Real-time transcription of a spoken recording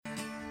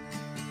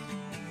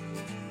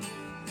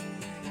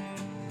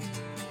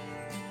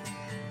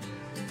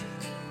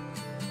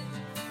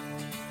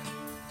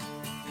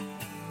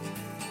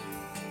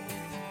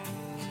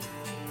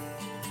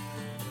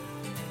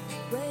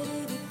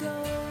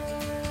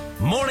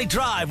Morning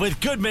Drive with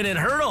Goodman and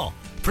Hurdle,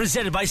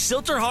 presented by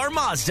Silterhar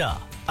Mazda.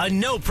 A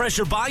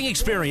no-pressure buying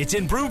experience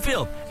in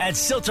Broomfield at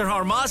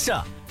Silterhar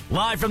Mazda.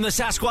 Live from the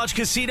Sasquatch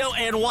Casino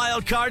and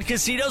Wild Card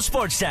Casino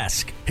Sports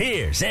Desk.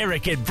 Here's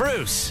Eric and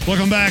Bruce.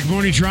 Welcome back.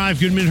 Morning Drive.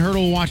 Goodman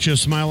Hurdle. Watch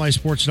us.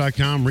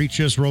 SmileEyeSports.com.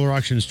 Reach us. Roller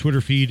Auctions Twitter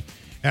feed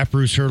at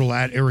Bruce Hurdle,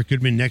 at Eric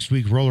Goodman. Next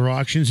week, Roller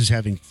Auctions is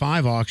having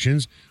 5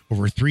 auctions,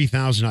 over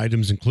 3,000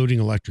 items, including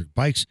electric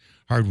bikes,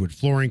 hardwood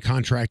flooring,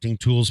 contracting,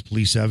 tools,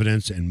 police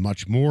evidence, and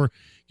much more.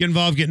 Get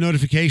involved. Get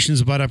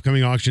notifications about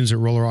upcoming auctions at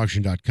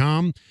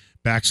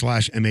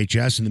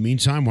rollerauction.com/MHS. In the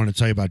meantime, I want to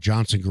tell you about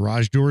Johnson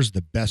Garage Doors,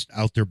 the best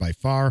out there by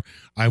far.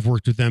 I've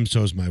worked with them. So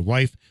has my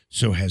wife.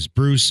 So has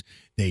Bruce.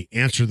 They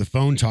answer the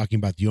phone talking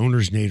about the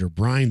owners, Nate or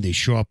Brian. They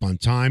show up on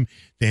time.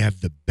 They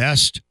have the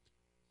best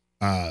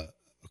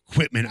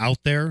equipment out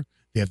there.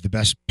 They have the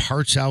best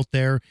parts out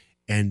there,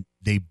 and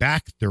they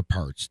back their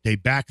parts. They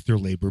back their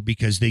labor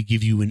because they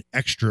give you an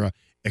extra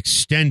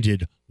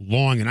extended,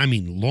 long, and I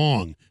mean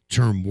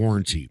long-term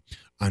warranty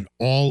on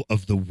all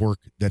of the work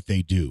that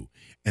they do.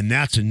 And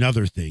that's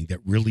another thing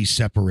that really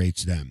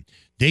separates them.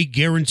 They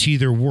guarantee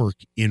their work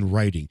in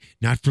writing,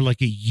 not for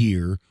like a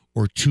year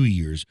or 2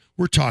 years.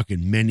 We're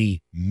talking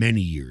many,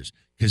 many years,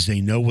 because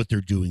they know what they're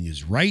doing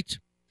is right.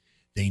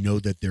 They know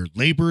that their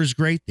labor is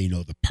great. They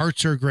know the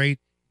parts are great,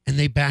 and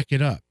they back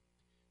it up.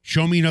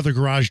 Show me another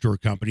garage door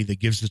company that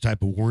gives the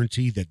type of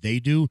warranty that they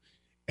do,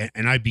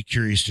 and I'd be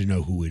curious to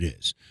know who it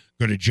is.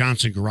 Go to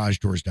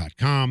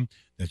johnsongaragedoors.com.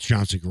 That's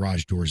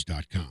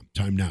johnsongaragedoors.com.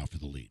 Time now for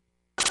the lead.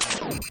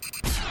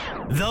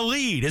 The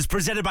Lead is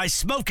presented by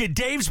Smokin'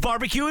 Dave's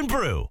Barbecue and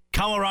Brew,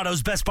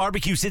 Colorado's best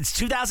barbecue since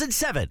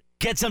 2007.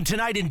 Get some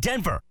tonight in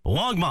Denver,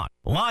 Longmont,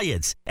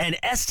 Lyons, and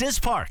Estes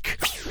Park.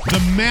 The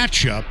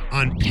matchup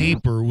on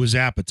paper was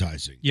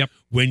appetizing. Yep.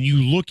 When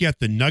you look at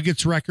the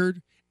Nuggets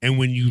record and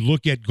when you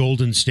look at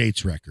Golden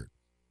State's record.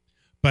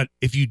 But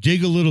if you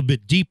dig a little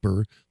bit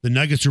deeper, the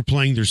Nuggets are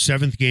playing their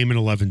 7th game in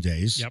 11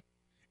 days. Yep.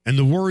 And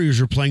the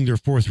Warriors are playing their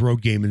 4th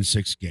road game in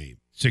 6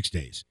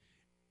 days.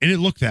 And it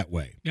looked that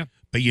way. Yep.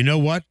 But you know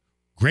what?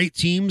 Great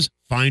teams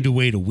find a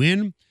way to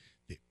win.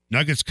 The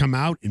Nuggets come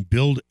out and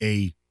build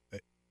a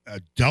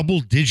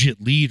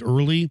double-digit lead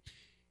early.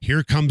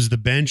 Here comes the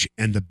bench,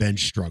 and the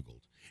bench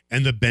struggled.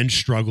 And the bench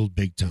struggled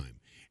big time.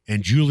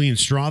 And Julian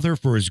Strawther,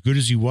 for as good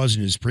as he was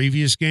in his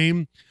previous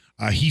game,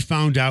 he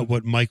found out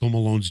what Michael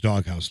Malone's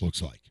doghouse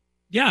looks like.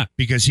 Yeah.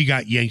 Because he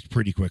got yanked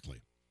pretty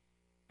quickly.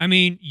 I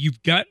mean,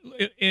 you've got,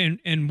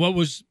 and what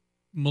was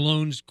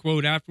Malone's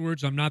quote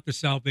afterwards? I'm not the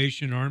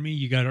Salvation Army.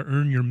 You got to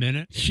earn your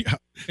minute. Yeah.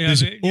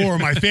 Or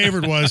my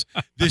favorite was,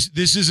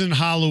 this isn't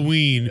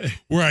Halloween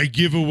where I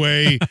give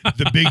away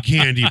the big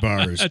candy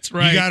bars. That's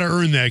right. You got to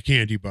earn that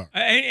candy bar.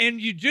 And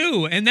you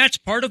do. And that's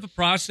part of the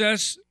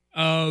process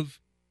of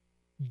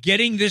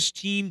getting this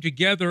team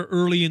together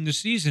early in the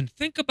season.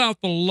 Think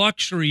about the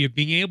luxury of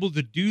being able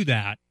to do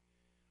that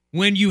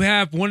when you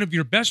have one of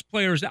your best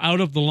players out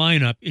of the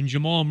lineup in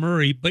Jamal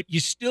Murray, but you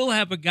still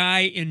have a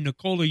guy in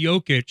Nikola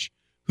Jokic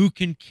who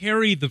can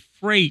carry the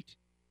freight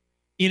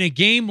in a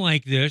game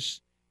like this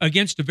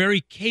against a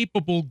very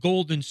capable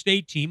Golden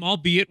State team,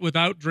 albeit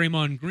without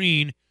Draymond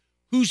Green,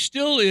 who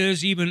still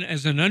is, even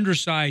as an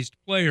undersized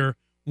player,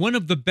 one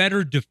of the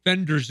better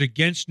defenders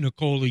against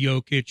Nikola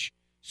Jokic,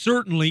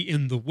 certainly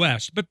in the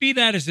West. But be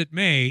that as it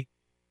may,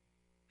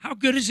 how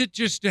good is it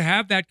just to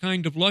have that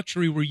kind of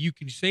luxury where you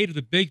can say to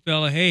the big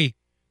fella, hey,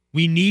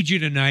 we need you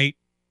tonight,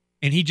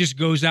 and he just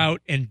goes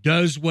out and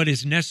does what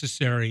is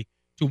necessary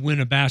to win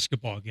a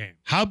basketball game?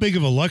 How big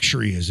of a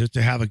luxury is it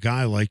to have a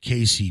guy like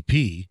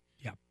KCP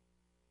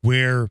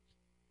where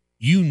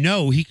you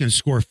know he can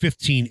score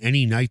 15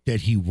 any night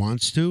that he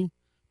wants to,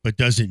 but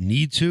doesn't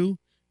need to?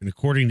 And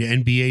according to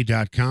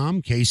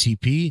NBA.com,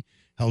 KCP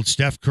held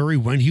Steph Curry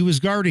when he was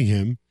guarding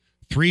him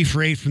 3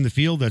 for 8 from the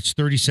field. That's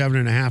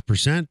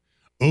 37.5%.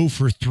 0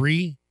 for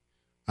 3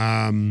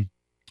 on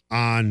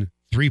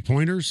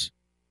 3-pointers.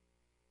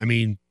 I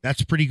mean,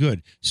 that's pretty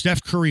good.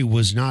 Steph Curry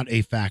was not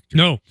a factor.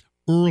 No.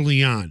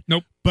 Early on.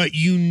 Nope. But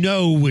you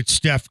know with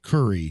Steph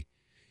Curry,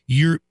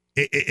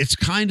 it's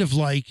kind of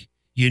like,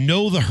 you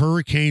know the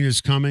hurricane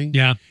is coming.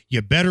 Yeah.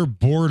 You better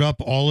board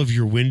up all of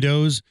your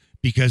windows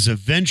because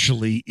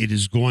eventually it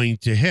is going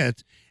to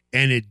hit.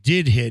 And it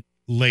did hit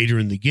later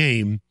in the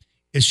game.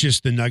 It's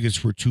just the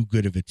Nuggets were too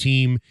good of a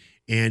team.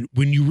 And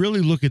when you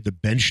really look at the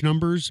bench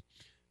numbers,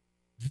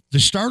 the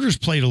starters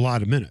played a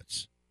lot of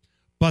minutes,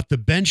 but the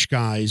bench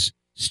guys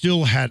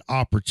still had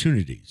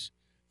opportunities.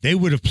 They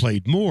would have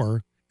played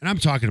more. And I'm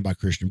talking about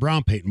Christian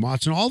Brown, Peyton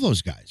Watson, all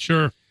those guys.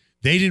 Sure.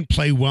 They didn't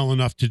play well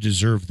enough to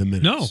deserve the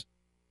minutes.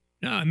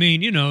 No, I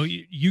mean, you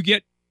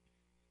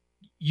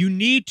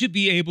need to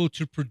be able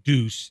to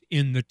produce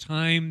in the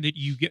time that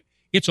you get.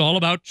 It's all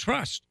about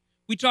trust.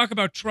 We talk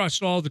about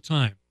trust all the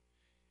time.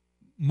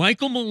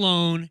 Michael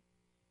Malone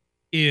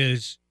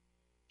is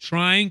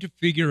trying to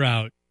figure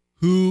out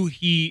who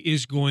he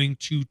is going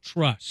to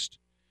trust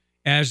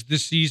as the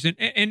season,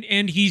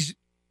 and he's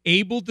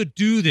able to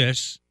do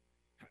this.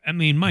 I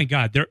mean, my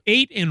God, they're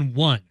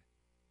 8-1,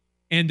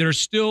 and they're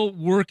still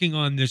working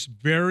on this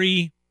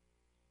very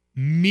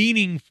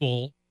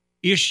meaningful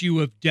issue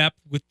of depth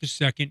with the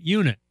second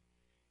unit.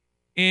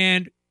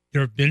 And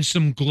there have been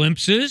some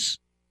glimpses.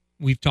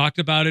 We've talked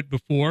about it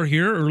before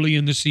here early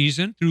in the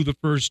season through the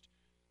first,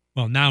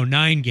 well, now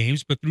 9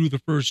 games, but through the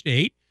first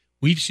 8.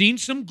 We've seen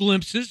some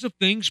glimpses of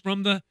things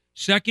from the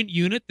second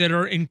unit that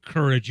are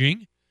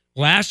encouraging.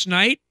 Last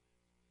night,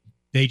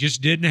 they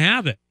just didn't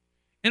have it.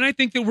 And I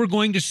think that we're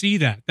going to see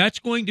that. That's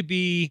going to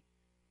be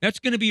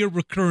a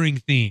recurring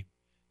theme.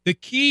 The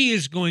key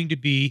is going to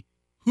be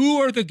who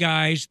are the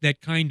guys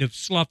that kind of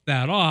slough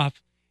that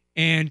off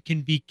and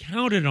can be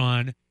counted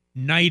on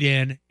night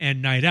in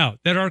and night out,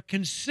 that are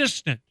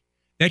consistent,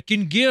 that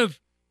can give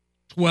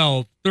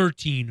 12,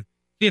 13,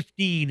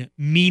 15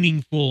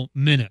 meaningful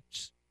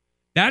minutes.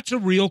 That's a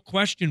real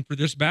question for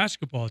this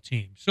basketball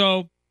team.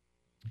 So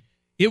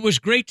it was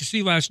great to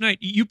see last night.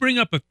 You bring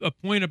up a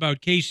point about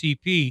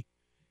KCP.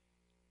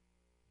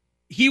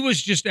 He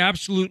was just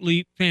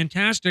absolutely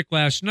fantastic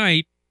last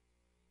night,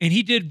 and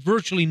he did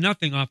virtually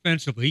nothing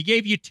offensively. He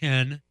gave you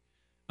 10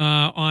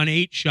 on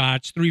 8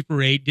 shots, 3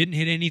 for 8, didn't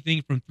hit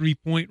anything from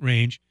three-point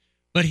range,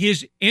 but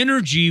his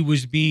energy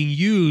was being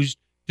used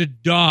to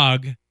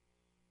dog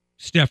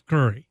Steph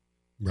Curry.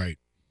 Right.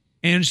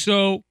 And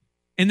so,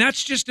 and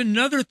that's just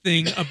another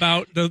thing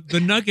about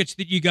the Nuggets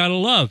that you got to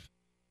love.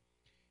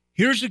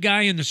 Here's a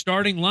guy in the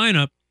starting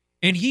lineup,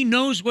 and he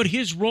knows what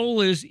his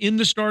role is in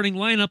the starting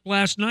lineup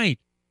last night,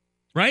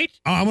 right?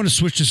 I want to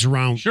switch this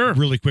around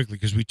really quickly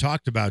because we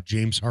talked about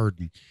James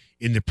Harden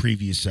in the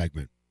previous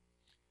segment.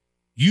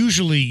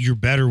 Usually you're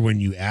better when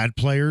you add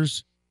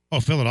players. Oh,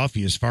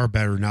 Philadelphia is far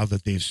better now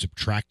that they've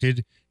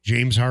subtracted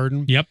James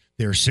Harden. Yep.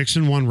 They're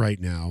 6-1 right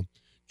now.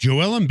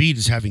 Joel Embiid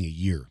is having a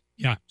year.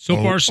 Yeah, so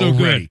far so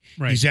good.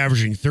 Right. He's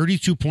averaging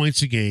 32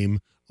 points a game,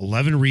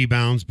 11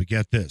 rebounds, but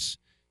get this,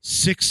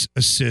 6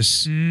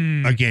 assists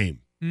a game.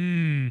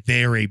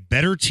 They are a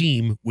better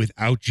team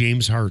without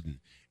James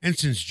Harden. And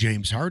since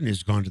James Harden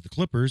has gone to the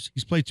Clippers,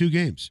 he's played 2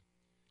 games.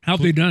 How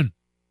have they done?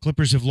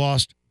 Clippers have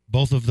lost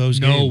both of those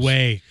games. No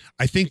way.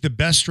 I think the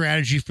best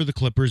strategy for the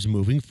Clippers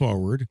moving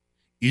forward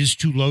is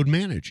to load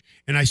manage.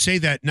 And I say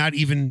that not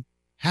even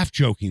half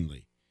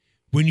jokingly.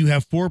 When you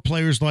have 4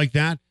 players like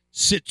that,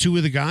 sit 2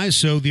 of the guys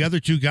so the other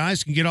 2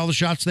 guys can get all the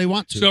shots they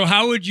want to. So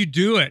how would you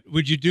do it?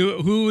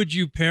 Who would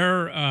you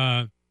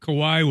pair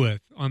Kawhi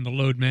with on the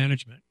load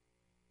management?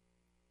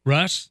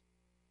 Russ?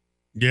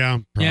 Yeah,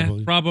 probably.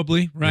 Yeah,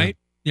 probably, right?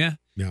 Yeah.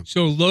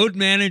 So load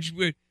manage.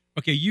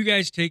 Okay, you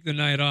guys take the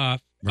night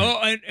off. Right. Oh,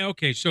 and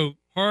okay, so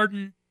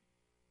Harden,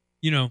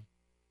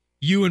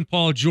 you and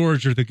Paul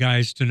George are the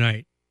guys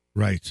tonight.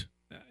 Right.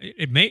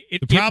 It might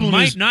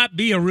not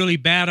be a really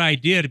bad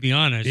idea, to be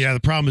honest. Yeah, the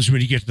problem is when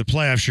you get to the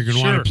playoffs, you're going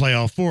to want to play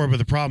all 4, but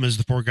the problem is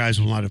the 4 guys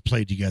will not have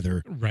played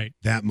together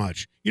that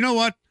much. You know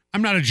what?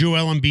 I'm not a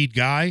Joel Embiid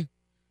guy.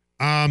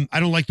 I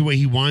don't like the way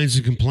he whines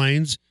and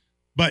complains,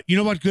 but you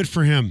know what? Good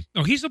for him.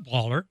 Oh, he's a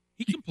baller.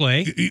 He can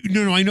play.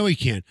 No, I know he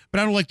can, but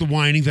I don't like the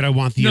whining that I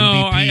want the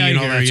MVP and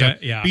all that stuff.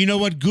 Yeah. But you know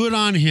what? Good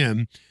on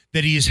him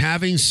that he is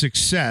having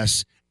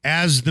success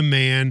as the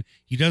man.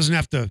 He doesn't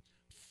have to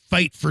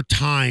fight for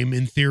time,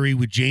 in theory,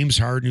 with James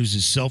Harden, who's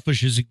as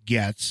selfish as it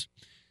gets.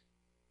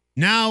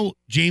 Now,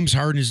 James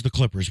Harden is the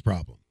Clippers'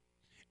 problem.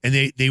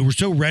 And they were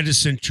so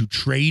reticent to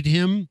trade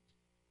him.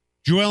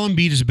 Joel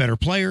Embiid is a better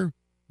player.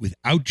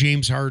 Without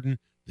James Harden,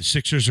 the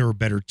Sixers are a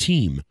better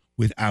team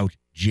without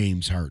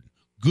James Harden.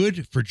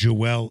 Good for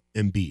Joel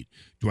Embiid.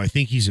 Do I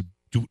think he's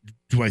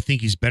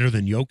better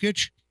than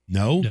Jokic?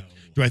 No.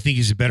 Do I think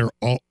he's a better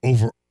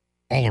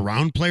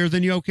all-around player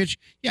than Jokic?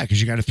 Yeah, because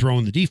you got to throw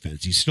in the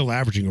defense. He's still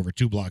averaging over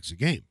 2 blocks a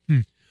game.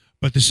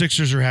 But the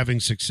Sixers are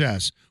having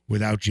success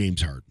without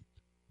James Harden.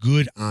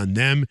 Good on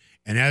them.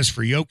 And as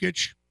for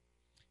Jokic,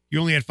 he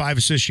only had 5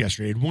 assists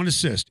yesterday. He had 1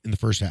 assist in the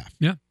first half.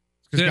 Yeah.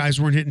 Because guys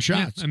weren't hitting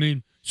shots. Yeah,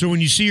 so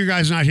when you see your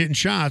guys not hitting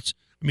shots,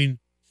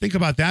 think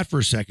about that for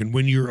a second.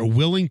 When you're a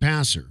willing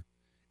passer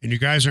and your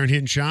guys aren't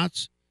hitting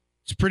shots,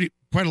 it's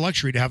quite a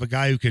luxury to have a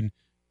guy who can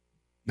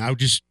now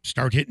just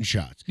start hitting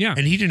shots. Yeah.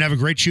 And he didn't have a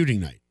great shooting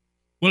night.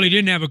 Well, he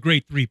didn't have a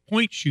great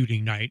 3-point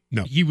shooting night.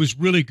 No. He was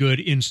really good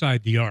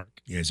inside the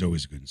arc. Yeah, he's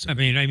always good inside.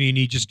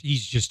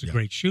 He's just a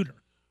great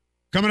shooter.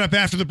 Coming up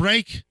after the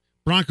break,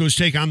 Broncos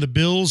take on the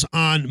Bills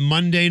on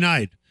Monday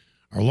night.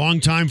 Our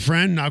longtime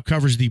friend now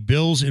covers the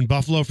Bills in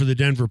Buffalo for the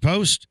Denver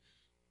Post.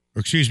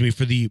 For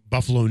the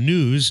Buffalo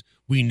News.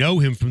 We know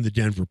him from the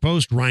Denver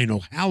Post. Ryan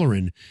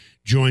O'Halloran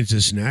joins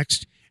us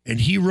next. And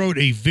he wrote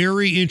a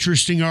very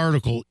interesting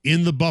article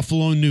in the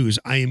Buffalo News.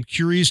 I am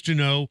curious to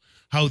know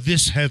how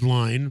this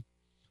headline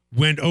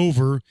went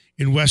over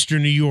in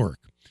Western New York.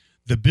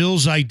 The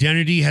Bills'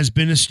 identity has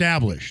been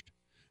established.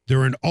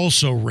 They're an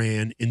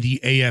also-ran in the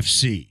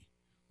AFC.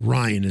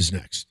 Ryan is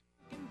next.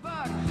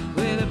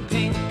 With a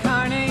pink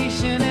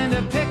carnation and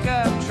a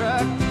pickup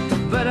truck,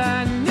 but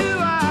I knew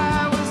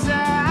I was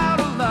out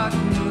of luck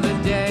the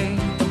day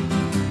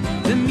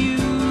the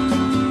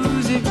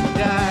music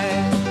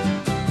died.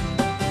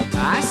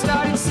 I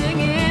started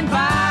singing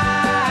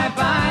bye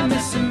bye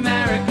Miss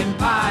American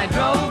Pie.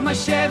 Drove my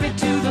Chevy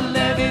to the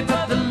levee,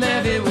 but the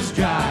levee was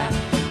dry.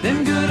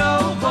 Them good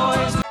old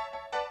boys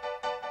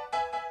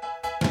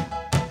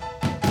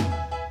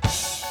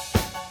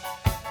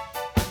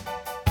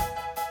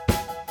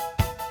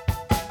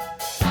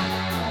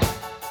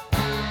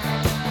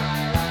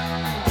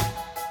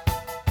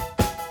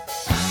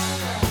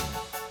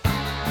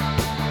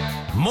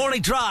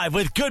Morning Drive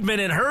with Goodman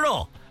and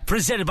Hurdle,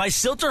 presented by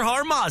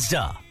Silterhar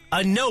Mazda.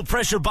 A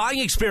no-pressure buying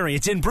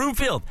experience in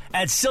Broomfield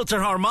at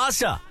Silterhar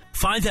Mazda.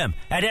 Find them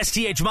at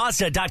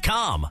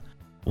sthmazda.com.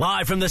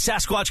 Live from the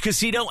Sasquatch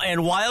Casino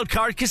and Wild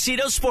Card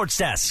Casino Sports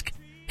Desk,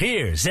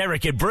 here's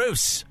Eric and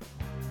Bruce.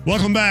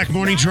 Welcome back.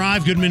 Morning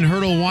Drive. Goodman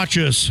Hurdle. Watch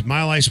us.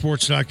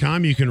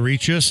 MileHighSports.com. You can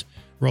reach us.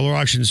 Roller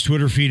Auctions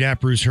Twitter feed at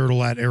Bruce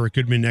Hurdle at Eric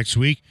Goodman next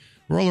week.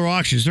 Roller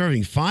Auctions, they're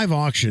having 5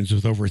 auctions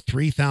with over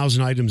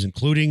 3,000 items,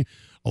 including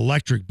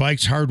electric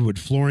bikes, hardwood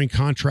flooring,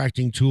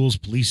 contracting tools,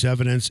 police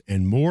evidence,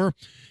 and more.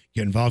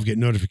 Get involved, get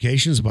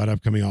notifications about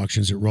upcoming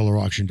auctions at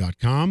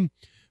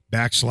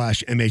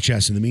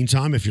rollerauction.com/MHS. In the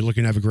meantime, if you're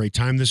looking to have a great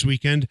time this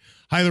weekend,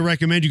 highly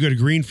recommend you go to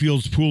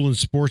Greenfield's Pool and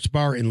Sports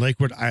Bar in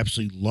Lakewood. I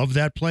absolutely love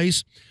that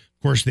place. Of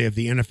course, they have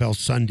the NFL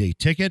Sunday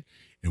ticket.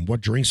 And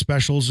what drink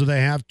specials do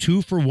they have?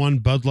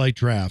 2-for-1 Bud Light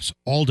drafts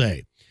all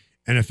day.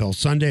 NFL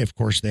Sunday, of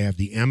course, they have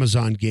the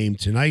Amazon game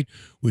tonight,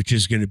 which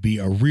is going to be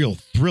a real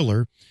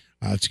thriller.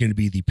 It's going to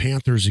be the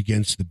Panthers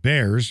against the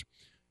Bears.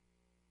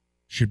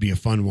 Should be a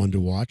fun one to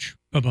watch.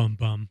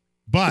 Bum.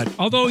 But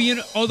although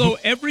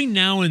every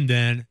now and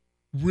then,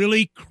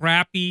 really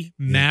crappy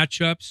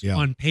matchups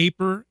on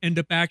paper end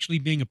up actually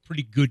being a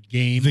pretty good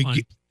game on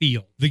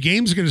field. The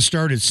game's going to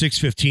start at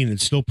 6:15.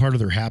 It's still part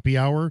of their happy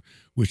hour,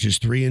 which is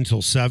 3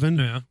 until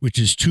 7, which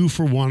is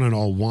 2-for-1 on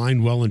all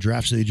wine, well, and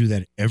drafts. So they do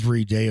that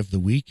every day of the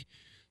week.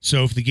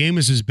 So if the game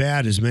is as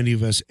bad as many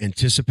of us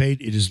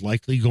anticipate it is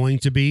likely going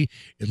to be,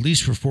 at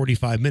least for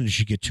 45 minutes,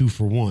 you get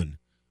 2-for-1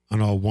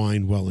 on all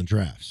wine, well, and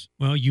drafts.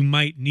 Well, you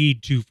might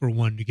need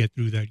 2-for-1 to get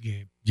through that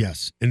game.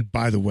 Yes. And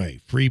by the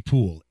way, free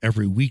pool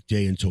every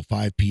weekday until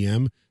 5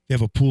 p.m. They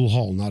have a pool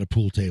hall, not a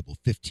pool table.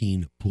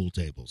 15 pool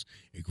tables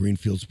at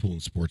Greenfield's Pool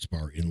and Sports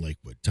Bar in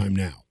Lakewood. Time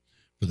now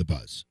for The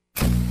Buzz.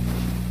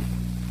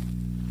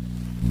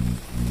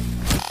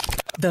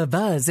 The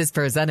Buzz is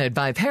presented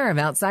by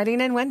Paramount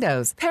Siding and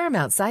Windows.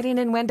 Paramount Siding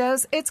and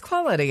Windows, it's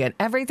quality in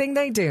everything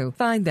they do.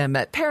 Find them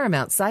at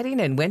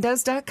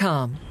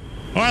ParamountSidingAndWindows.com.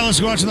 All right, let's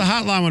go out to the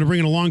hotline. I want to bring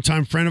in a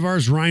longtime friend of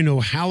ours, Ryan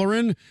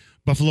O'Halloran,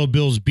 Buffalo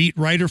Bills beat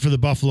writer for the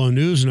Buffalo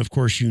News. And, of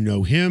course, you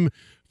know him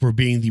for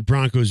being the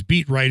Broncos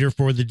beat writer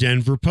for the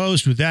Denver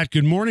Post. With that,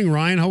 good morning,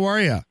 Ryan. How are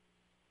you?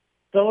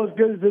 Fellas,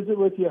 good to visit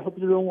with you. I hope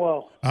you're doing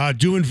well.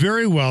 Doing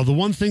very well. The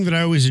one thing that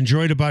I always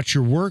enjoyed about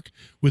your work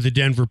with the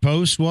Denver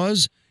Post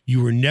was you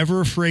were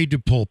never afraid to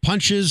pull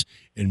punches.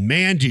 And,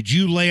 man, did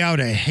you lay out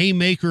a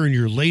haymaker in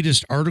your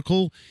latest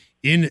article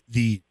in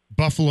the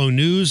Buffalo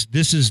News.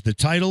 This is the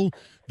title.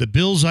 The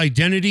Bills'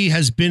 identity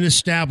has been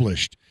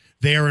established.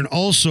 They are an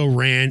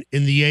also-ran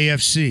in the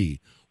AFC.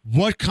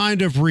 What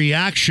kind of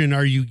reaction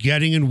are you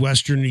getting in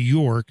Western New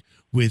York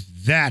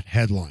with that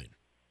headline?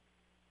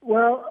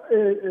 Well,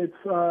 it's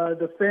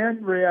the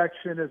fan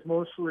reaction is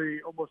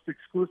mostly, almost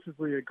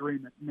exclusively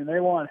agreement. I mean, they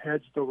want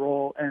heads to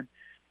roll, and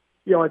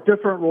a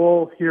different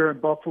role here in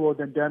Buffalo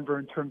than Denver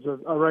in terms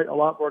of I write a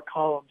lot more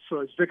columns. So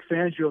as Vic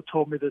Fangio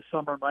told me this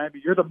summer in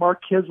Miami, you're the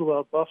Mark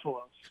Kisela of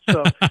Buffalo.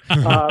 So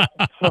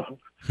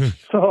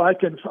so I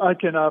can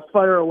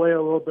fire away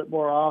a little bit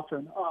more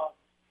often.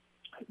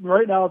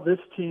 Right now, this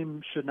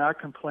team should not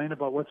complain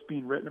about what's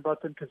being written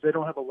about them because they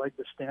don't have a leg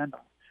to stand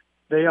on.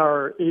 They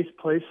are 8th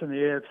place in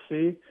the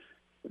AFC.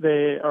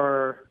 They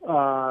are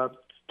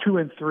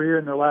 2-3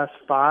 in their last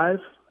 5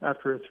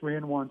 after a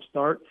 3-1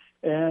 start,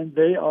 and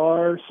they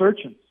are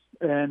searching.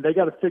 And they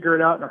got to figure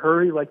it out in a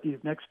hurry, like these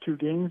next 2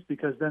 games,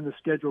 because then the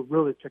schedule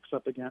really picks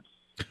up again.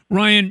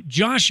 Ryan,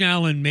 Josh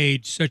Allen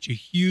made such a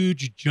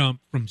huge jump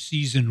from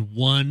season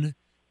 1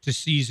 to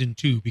season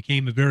 2,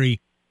 became a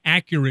very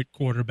accurate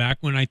quarterback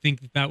when I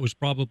think that was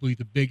probably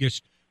the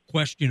biggest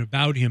question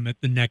about him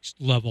at the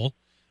next level.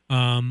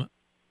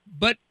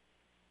 But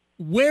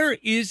where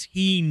is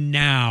he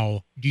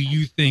now, do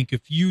you think, a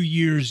few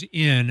years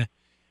in?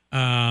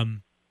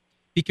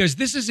 Because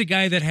this is a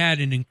guy that had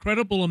an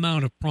incredible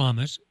amount of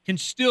promise, can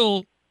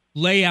still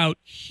lay out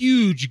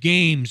huge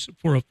games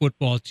for a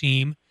football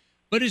team,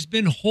 but has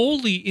been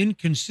wholly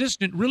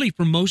inconsistent really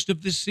for most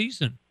of this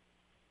season.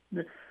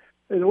 The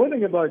one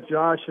thing about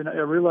Josh, and I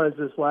realized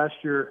this last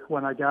year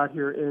when I got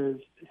here, is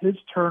his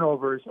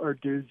turnovers are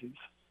doozies.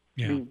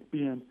 Yeah.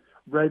 Being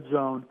red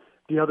zone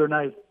the other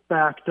night,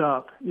 backed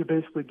up. You're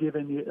basically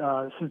giving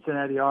the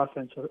Cincinnati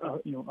offense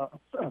a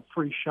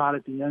free shot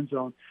at the end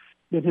zone.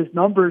 In his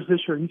numbers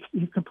this year,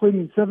 he's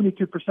completing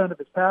 72% of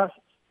his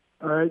passes.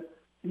 All right,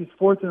 he's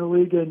 4th in the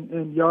league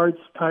in yards,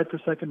 tied for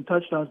second in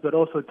touchdowns, but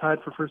also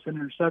tied for first in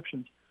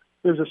interceptions.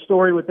 There's a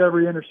story with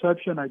every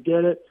interception. I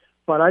get it,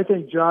 but I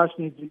think Josh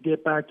needs to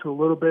get back to a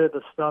little bit of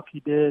the stuff he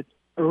did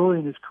early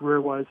in his career,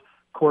 was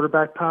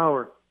quarterback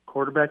power,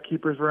 quarterback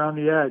keepers around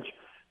the edge,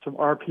 some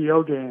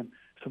RPO game,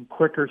 some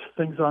quicker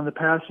things on the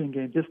passing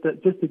game, just to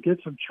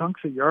get some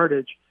chunks of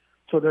yardage,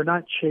 so they're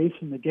not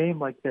chasing the game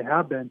like they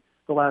have been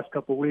the last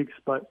couple of weeks.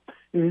 But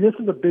I mean, this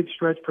is a big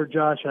stretch for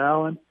Josh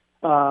Allen.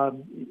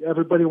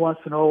 Everybody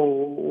wants to know,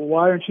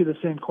 why aren't you the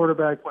same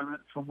quarterback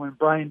from when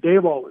Brian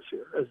Daboll was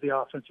here as the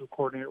offensive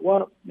coordinator?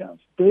 Well,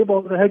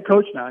 Daboll's the head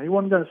coach now. He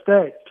wasn't going to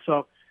stay.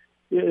 So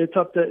it's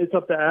up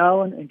to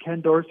Allen and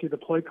Ken Dorsey, the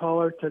play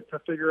caller, to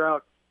figure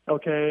out,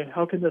 okay,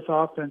 how can this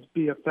offense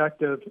be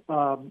effective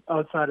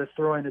outside of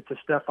throwing it to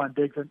Stephon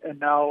Diggs and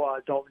now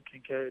Dalton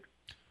Kincaid.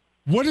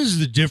 What is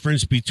the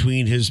difference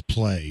between his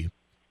play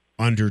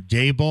under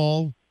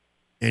Daboll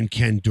and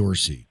Ken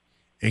Dorsey?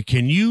 And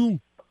can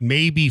you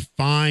maybe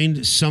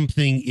find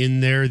something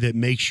in there that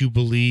makes you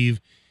believe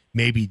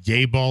maybe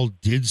Daboll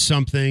did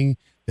something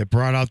that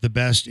brought out the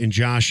best in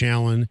Josh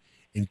Allen,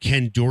 and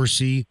Ken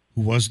Dorsey,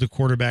 who was the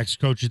quarterback's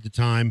coach at the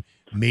time,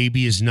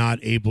 maybe is not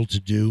able to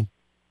do?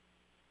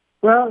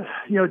 Well,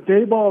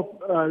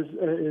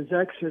 Daboll, his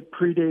exit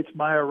predates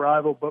my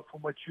arrival, but from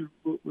what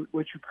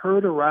you've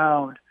heard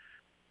around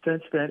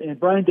since then, and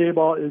Brian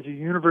Daboll is a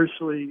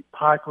universally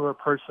popular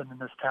person in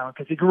this town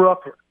because he grew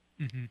up here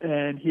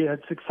and he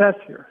had success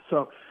here.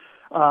 So,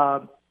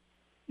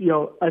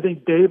 I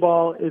think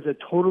Daboll is a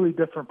totally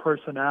different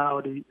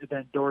personality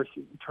than Dorsey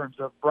in terms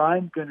of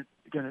Brian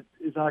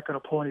is not going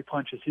to pull any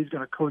punches. He's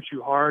going to coach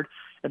you hard.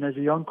 And as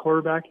a young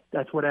quarterback,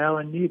 that's what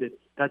Allen needed.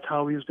 That's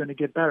how he was going to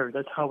get better.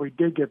 That's how he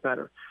did get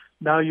better.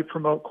 Now you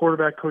promote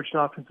quarterback coach to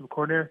offensive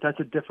coordinator. That's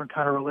a different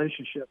kind of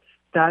relationship.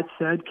 That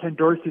said, Ken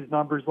Dorsey's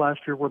numbers last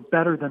year were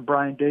better than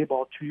Brian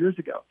Daboll 2 years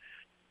ago.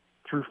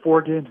 Through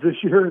 4 games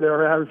this year, they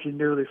were averaging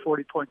nearly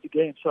 40 points a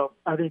game. So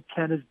I think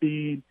Ken is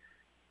being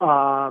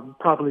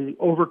probably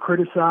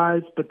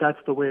over-criticized, but that's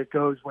the way it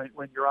goes when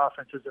your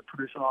offense isn't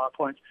producing a lot of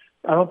points.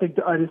 I don't think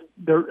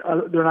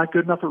they're not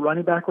good enough at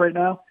running back right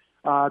now.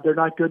 They're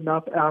not good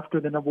enough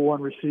after the number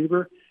one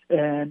receiver,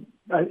 and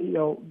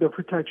the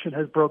protection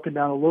has broken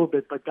down a little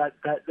bit. But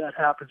that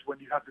happens when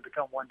you have to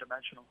become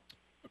one-dimensional.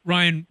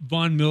 Ryan,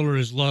 Von Miller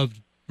is loved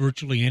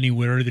virtually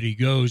anywhere that he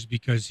goes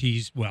because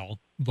he's,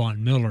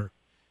 Von Miller.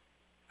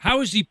 How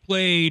has he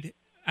played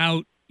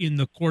out in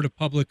the court of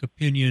public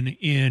opinion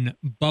in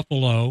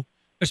Buffalo,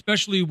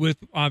 especially with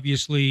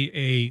obviously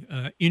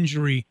a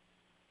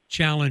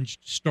injury-challenged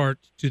start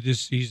to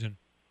this season?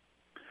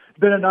 It's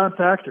been a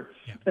non-factor,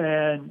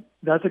 and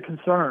that's a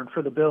concern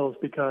for the Bills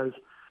because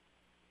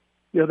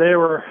they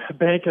were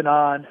banking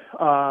on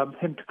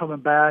him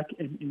coming back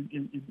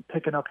and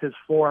picking up his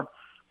form.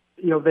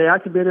 They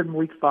activated him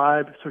week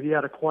 5, so he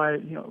had a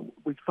quiet,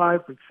 week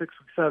 5, week 6,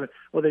 week 7.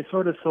 Well, they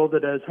sort of sold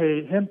it as,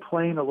 hey, him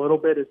playing a little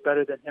bit is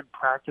better than him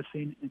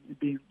practicing and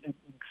being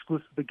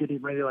exclusively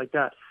getting ready like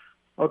that.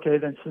 Okay,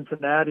 then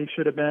Cincinnati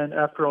should have been,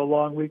 after a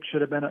long week, should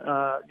have been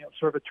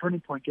sort of a turning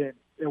point game.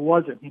 It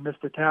wasn't. He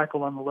missed a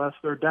tackle on the last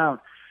third down.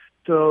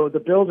 So the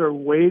Bills are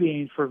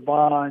waiting for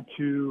Vaughn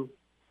to,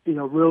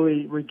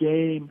 really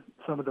regain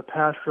some of the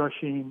pass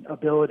rushing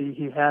ability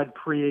he had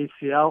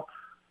pre-ACL.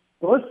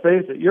 Well, let's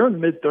face it, you're in the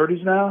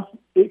mid-30s now.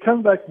 It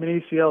comes back from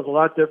an ACL is a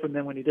lot different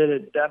than when he did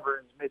it in Denver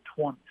in his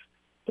mid-20s.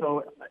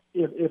 So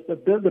if the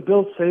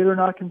Bills say they're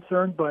not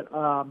concerned, but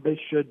they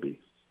should be.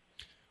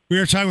 We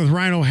are talking with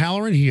Ryan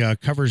O'Halloran. He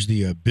covers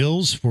the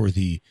Bills for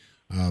the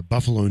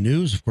Buffalo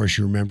News. Of course,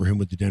 you remember him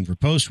with the Denver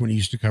Post when he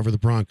used to cover the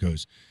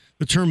Broncos.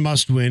 The term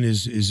must-win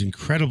is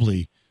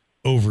incredibly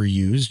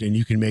overused, and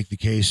you can make the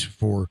case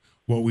for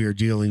what we are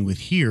dealing with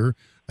here,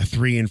 a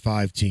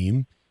 3-5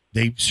 team.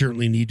 They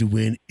certainly need to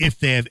win if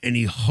they have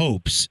any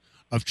hopes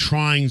of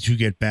trying to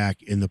get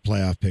back in the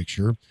playoff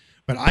picture.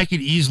 But I could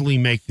easily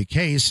make the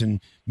case,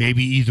 and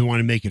maybe either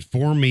want to make it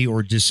for me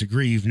or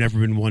disagree. You've never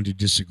been one to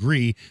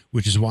disagree,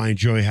 which is why I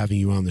enjoy having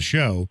you on the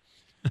show.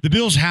 The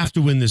Bills have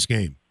to win this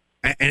game,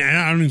 and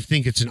I don't even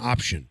think it's an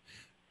option.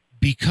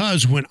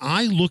 Because when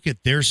I look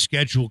at their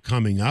schedule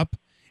coming up,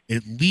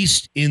 at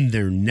least in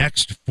their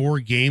next 4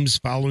 games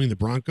following the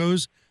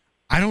Broncos,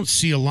 I don't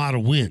see a lot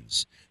of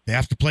wins. They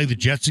have to play the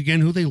Jets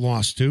again, who they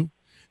lost to.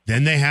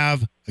 Then they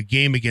have a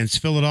game against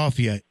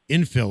Philadelphia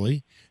in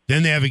Philly.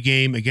 Then they have a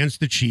game against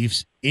the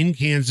Chiefs in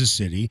Kansas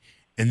City.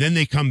 And then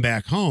they come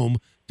back home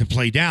to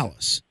play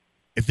Dallas.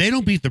 If they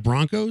don't beat the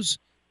Broncos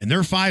and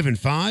they're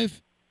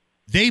 5-5,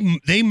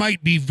 they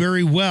might be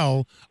very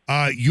well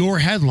your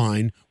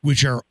headline,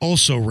 which are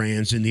also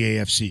Rams in the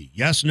AFC.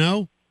 Yes,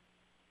 no?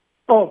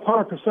 Oh,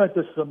 100%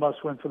 this is a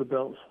must-win for the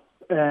Bills.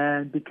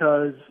 And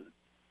because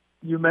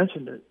you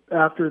mentioned it,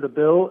 after the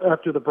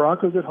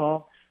Broncos at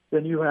home,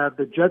 then you have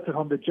the Jets at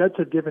home. The Jets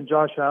have given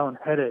Josh Allen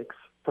headaches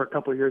for a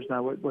couple of years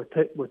now with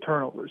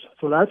turnovers.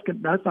 So that's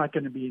not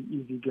going to be an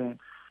easy game.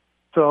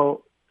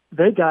 So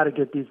they got to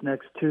get these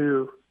next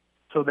 2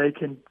 so they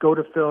can go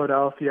to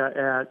Philadelphia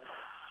at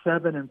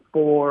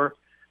 7-4.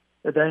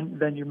 And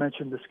then you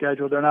mentioned the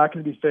schedule. They're not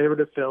going to be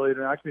favored at Philly.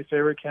 They're not going to be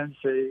favored at Kansas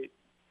City.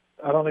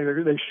 I don't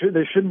think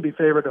they shouldn't be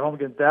favored at home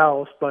against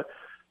Dallas. But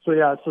so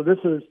this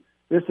is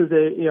a,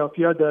 if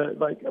you had to,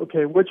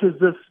 okay, which is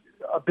this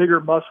a bigger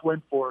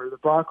must-win for, the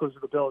Broncos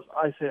or the Bills?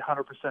 I say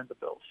 100% the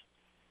Bills.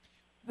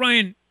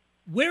 Ryan,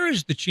 where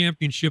is the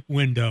championship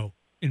window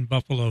in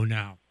Buffalo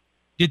now?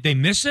 Did they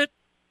miss it,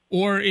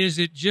 or is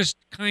it just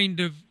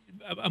kind of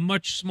a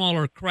much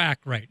smaller crack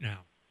right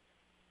now?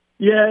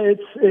 Yeah,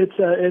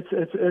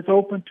 it's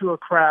open to a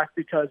crack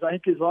because I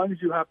think as long as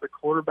you have the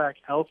quarterback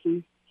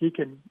healthy, he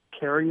can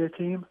carry a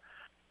team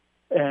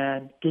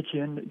and get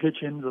you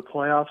into the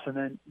playoffs,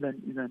 and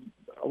then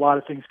a lot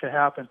of things can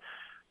happen.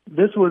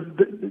 this was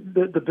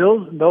the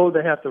Bills know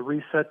they have to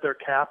reset their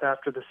cap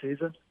after the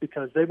season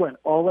because they went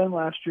all in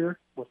last year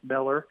with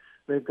Miller.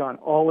 They've gone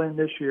all in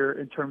this year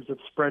in terms of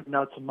spreading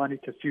out some money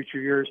to future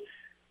years.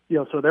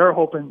 So they're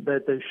hoping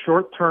that the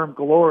short-term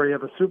glory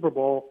of a Super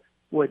Bowl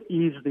would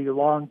ease the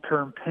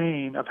long-term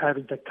pain of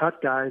having to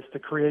cut guys to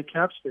create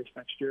cap space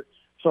next year.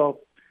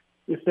 So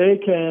if they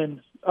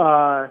can,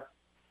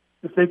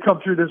 if they come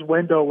through this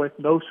window with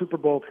no Super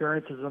Bowl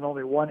appearances and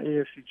only one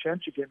AFC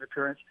Championship game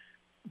appearance,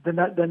 then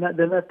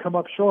that come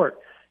up short.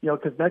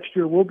 Because next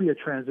year will be a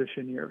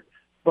transition year.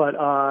 But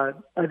I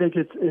think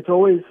it's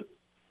always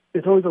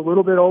a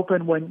little bit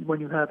open when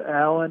you have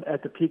Allen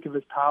at the peak of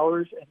his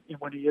powers and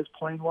when he is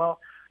playing well.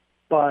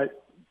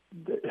 But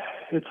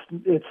there's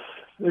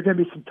going to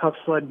be some tough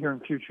sledding here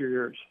in future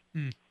years.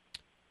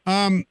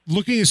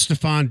 Looking at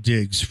Stephon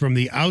Diggs from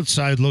the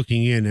outside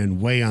looking in and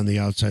way on the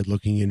outside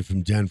looking in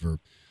from Denver,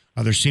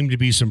 there seemed to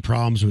be some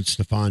problems with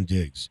Stephon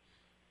Diggs.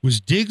 Was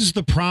Diggs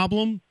the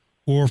problem,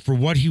 or for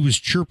what he was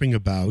chirping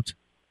about,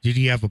 did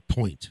he have a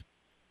point?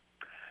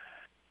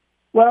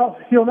 Well,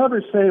 he'll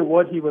never say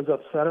what he was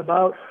upset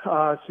about,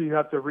 so you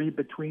have to read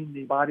between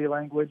the body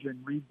language and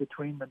read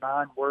between the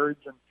non-words.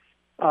 And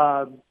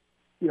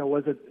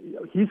was it?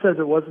 He says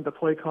it wasn't the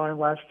play calling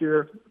last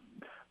year,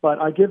 but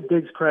I give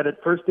Diggs credit.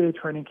 First day of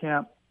training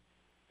camp,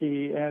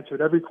 he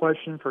answered every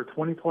question for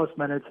 20-plus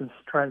minutes and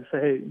trying to say,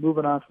 hey,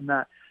 moving on from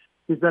that.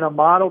 He's been a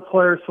model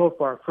player so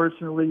far, first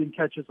in the league in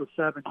catches with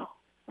 7.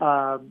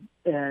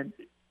 And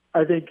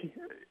I think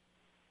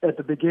at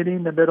the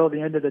beginning, the middle,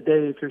 the end of the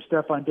day, if you're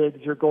Stephon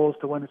Diggs, your goal is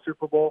to win a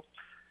Super Bowl.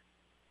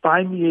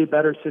 Find me a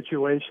better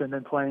situation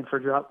than playing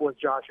with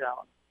Josh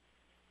Allen.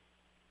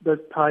 There's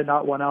probably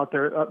not one out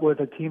there with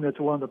a team that's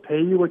willing to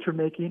pay you what you're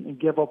making and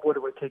give up what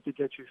it would take to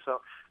get you.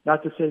 So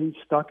not to say he's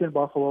stuck in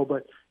Buffalo,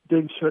 but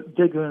Diggs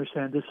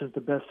understand this is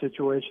the best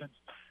situation.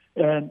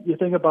 And the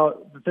thing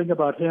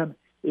about him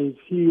is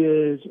he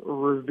is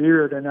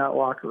revered in that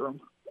locker room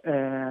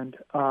and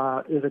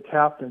is a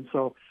captain.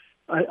 So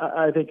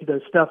I think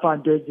that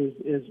Stephon Diggs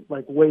is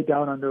like way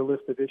down on their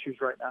list of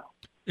issues right now.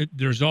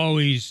 There's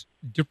always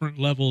different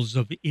levels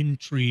of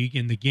intrigue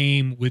in the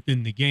game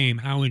within the game.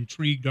 How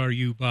intrigued are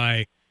you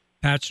by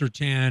Pat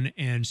Surtain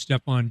and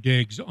Stephon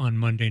Diggs on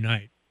Monday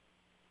night?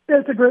 Yeah,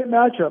 it's a great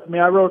matchup. I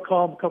mean, I wrote a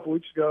column a couple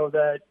weeks ago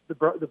that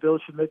the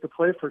Bills should make a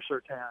play for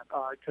Surtain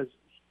because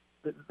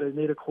they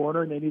need a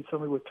corner and they need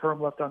somebody with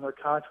term left on their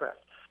contract.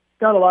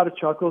 Got a lot of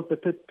chuckles,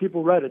 but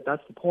people read it.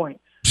 That's the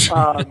point.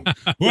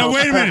 Well,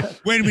 wait a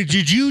minute.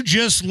 Did you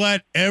just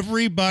let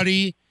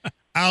everybody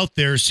out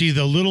there see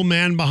the little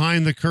man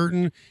behind the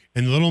curtain,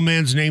 and the little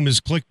man's name is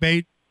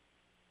clickbait?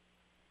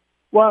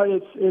 Well,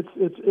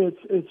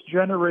 it's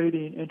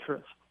generating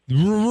interest.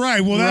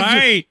 Right.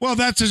 Well,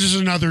 that's just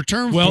another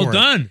term. Well for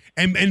done.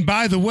 It. And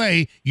by the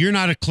way, you're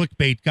not a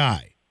clickbait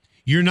guy.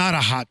 You're not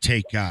a hot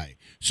take guy.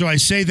 So I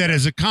say that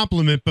as a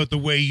compliment, but the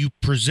way you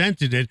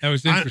presented it, that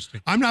was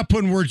interesting. I'm not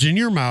putting words in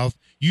your mouth.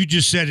 You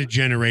just said it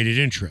generated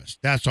interest.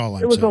 That's all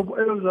I'm saying.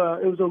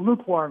 It was a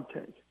lukewarm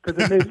take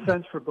because it made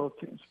sense for both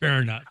teams.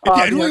 Fair enough.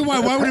 Why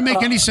would it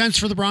make any sense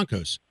for the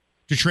Broncos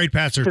to trade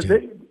Pat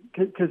Surtain?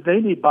 Because they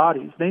need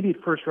bodies. They need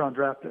first-round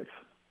draft picks.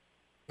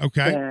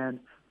 Okay. And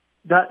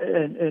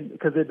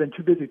because they've been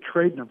too busy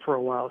trading them for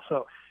a while.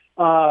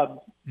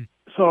 But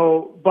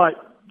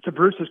to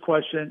Bruce's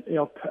question,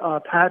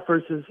 Pat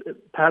versus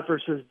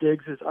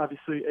Diggs is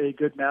obviously a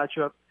good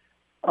matchup.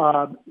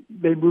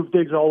 They move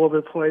Diggs all over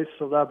the place,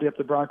 so that'll be up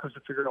to the Broncos to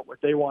figure out what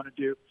they want to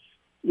do.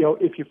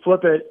 If you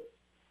flip it,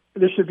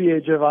 this should be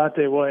a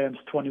Javonte Williams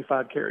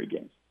 25 carry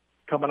game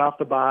coming off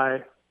the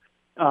bye.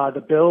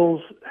 The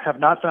Bills have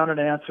not found an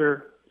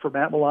answer for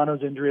Matt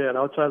Milano's injury at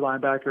outside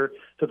linebacker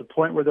to the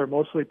point where they're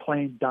mostly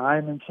playing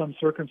dime in some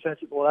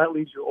circumstances. Well, that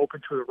leaves you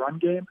open to a run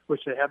game,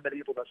 which they haven't been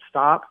able to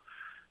stop.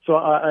 So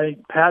I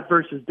think Pat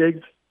versus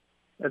Diggs,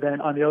 and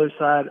then on the other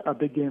side, a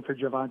big game for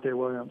Javonte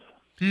Williams.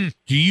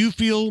 Do you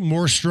feel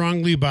more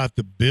strongly about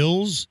the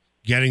Bills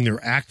getting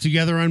their act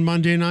together on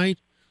Monday night,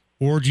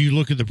 or do you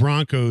look at the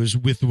Broncos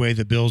with the way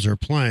the Bills are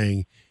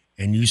playing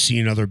and you see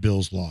another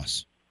Bills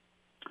loss?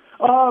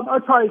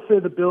 I'd probably say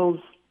the Bills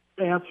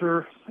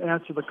answer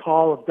the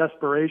call of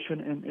desperation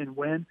and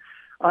win.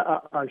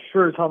 I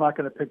sure as hell not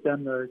going to pick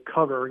them to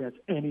cover against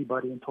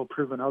anybody until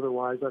proven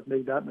otherwise. I've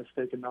made that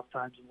mistake enough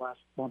times in the last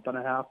month and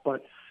a half.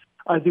 But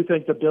I do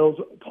think the Bills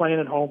playing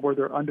at home where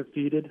they're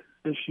undefeated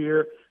this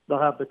year, they'll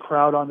have the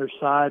crowd on their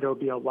side. It'll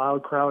be a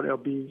loud crowd.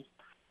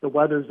 The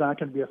weather's not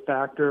going to be a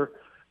factor.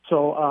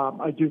 So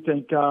I do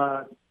think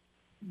they're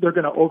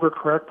going to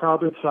overcorrect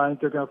probably. So I think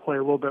they're going to play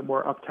a little bit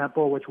more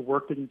up-tempo, which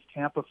worked against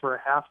Tampa for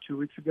a half 2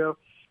 weeks ago,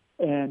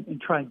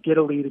 and try and get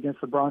a lead against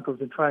the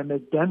Broncos and try and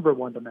make Denver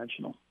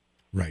one-dimensional.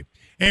 Right.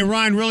 Hey,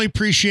 Ryan, really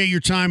appreciate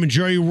your time.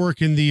 Enjoy your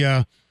work in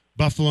the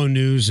Buffalo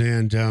News,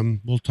 and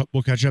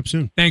we'll catch up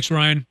soon. Thanks,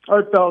 Ryan. All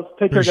right, fellas.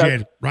 Take care,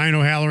 guys. It. Ryan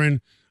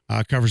O'Halloran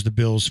covers the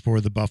Bills for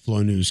the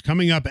Buffalo News.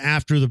 Coming up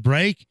after the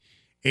break,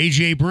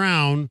 A.J.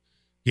 Brown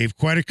gave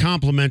quite a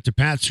compliment to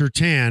Pat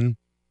Surtain,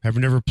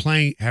 having never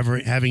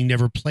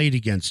played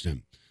against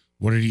him.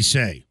 What did he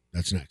say?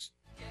 That's next.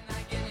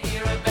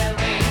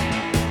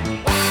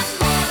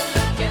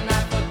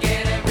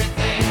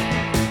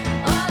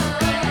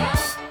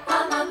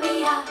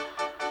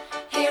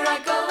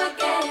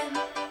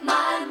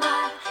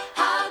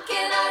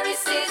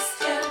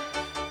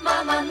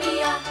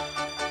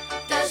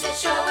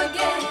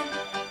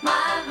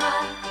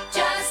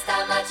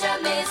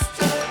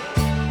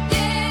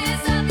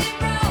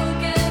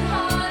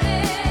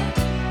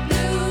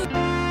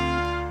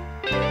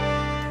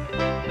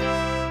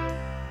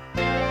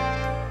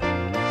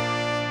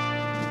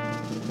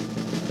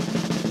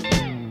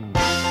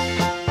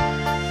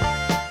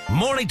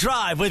 Morning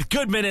Drive with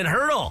Goodman and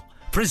Hurdle,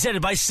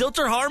 presented by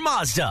Silterhar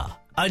Mazda.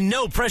 A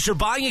no-pressure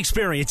buying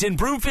experience in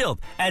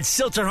Broomfield at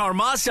Silterhar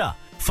Mazda.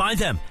 Find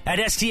them at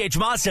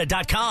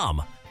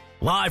sthmazda.com.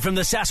 Live from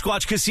the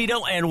Sasquatch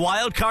Casino and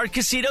Wild Card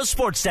Casino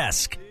Sports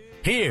Desk,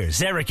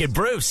 here's Eric and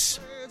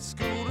Bruce.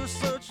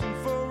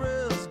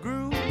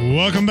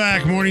 Welcome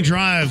back, Morning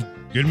Drive.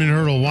 Goodman and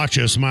Hurdle. Watch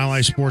us,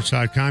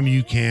 SmileEyeSports.com.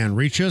 You can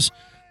reach us.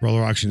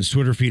 Roller Auctions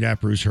Twitter feed at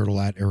Bruce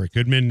Hurdle at Eric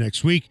Goodman.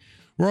 Next week,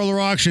 Roller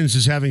Auctions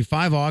is having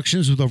 5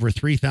 auctions with over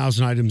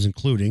 3,000 items,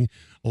 including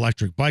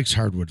electric bikes,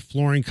 hardwood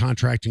flooring,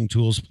 contracting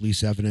tools,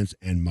 police evidence,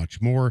 and much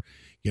more.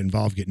 Get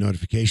involved, get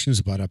notifications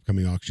about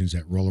upcoming auctions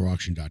at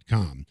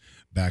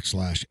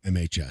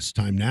rollerauction.com/MHS.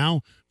 Time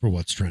now for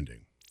What's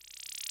Trending.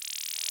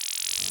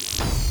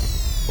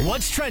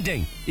 What's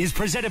Trending is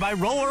presented by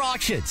Roller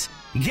Auctions.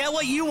 Get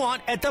what you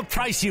want at the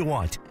price you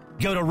want.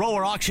 Go to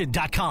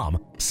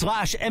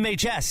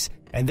rollerauction.com/MHS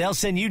and they'll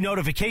send you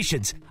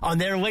notifications on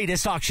their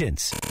latest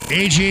auctions.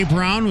 A.J.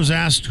 Brown was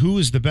asked who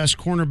is the best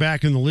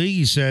cornerback in the league.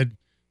 He said,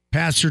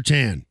 Pat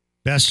Surtain,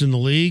 best in the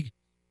league.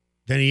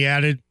 Then he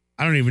added,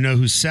 I don't even know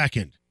who's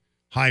second.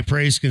 High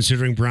praise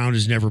considering Brown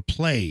has never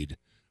played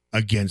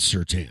against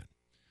Surtain.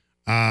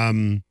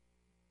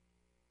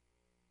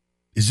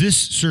 Is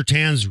this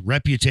Surtain's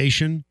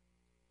reputation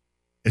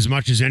as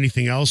much as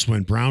anything else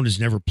when Brown has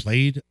never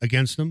played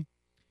against him?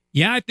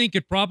 Yeah, I think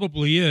it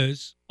probably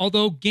is.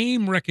 Although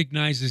game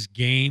recognizes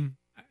game,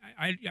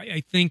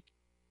 I think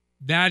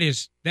that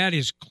is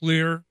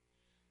clear.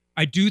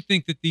 I do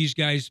think that these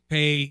guys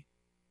pay,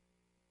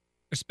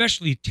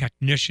 especially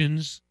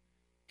technicians,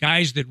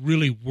 guys that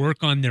really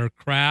work on their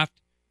craft,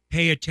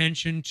 pay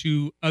attention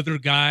to other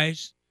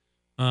guys.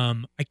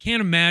 I can't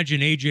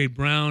imagine A.J.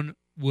 Brown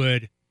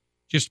would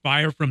just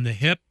fire from the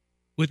hip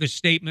with a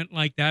statement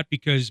like that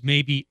because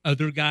maybe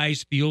other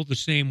guys feel the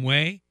same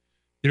way.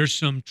 There's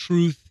some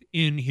truth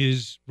in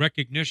his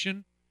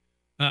recognition,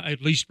 at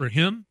least for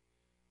him.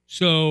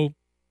 So,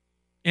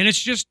 and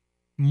it's just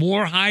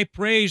more high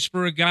praise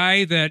for a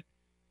guy that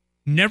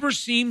never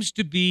seems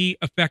to be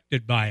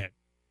affected by it.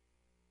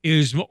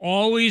 Is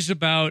always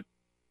about,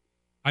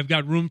 I've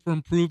got room for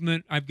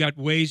improvement. I've got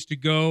ways to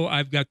go.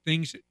 I've got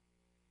things to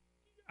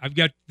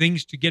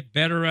get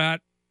better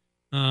at,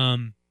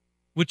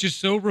 which is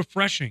so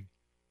refreshing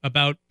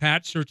about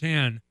Pat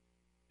Surtain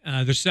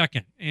the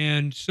second.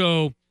 And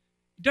so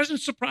it doesn't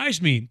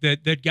surprise me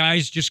that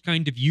guys just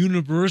kind of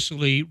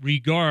universally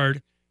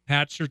regard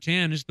Pat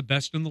Surtain as the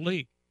best in the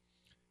league.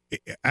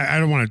 I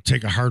don't want to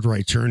take a hard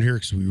right turn here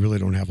because we really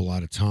don't have a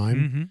lot of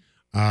time.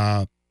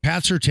 Mm-hmm.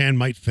 Pat Surtain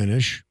might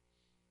finish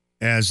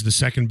as the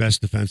second best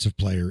defensive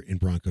player in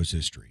Broncos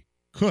history.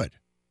 Could.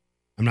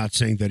 I'm not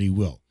saying that he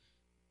will.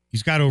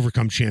 He's got to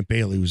overcome Champ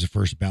Bailey, who was a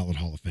first ballot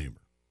Hall of Famer.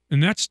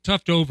 And that's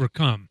tough to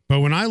overcome. But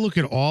when I look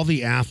at all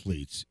the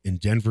athletes in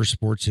Denver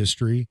sports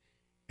history,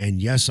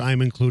 and yes,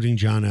 I'm including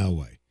John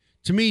Elway.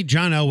 To me,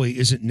 John Elway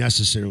isn't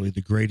necessarily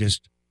the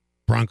greatest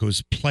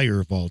Broncos player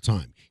of all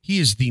time. He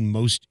is the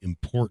most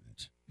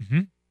important.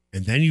 Mm-hmm.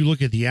 And then you look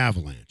at the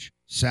Avalanche,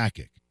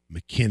 Sakic,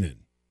 McKinnon,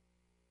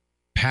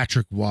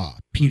 Patrick Waugh,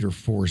 Peter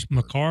Forsberg.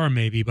 McCarr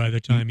maybe by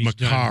the time he's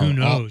done. Who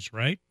knows,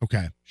 right?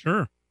 Okay.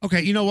 Sure.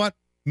 Okay, you know what?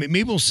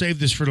 Maybe we'll save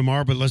this for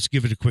tomorrow, but let's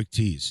give it a quick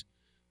tease.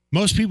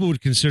 Most people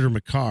would consider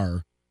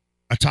McCarr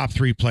a top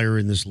 3 player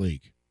in this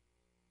league.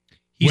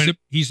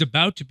 He's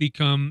about to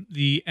become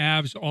the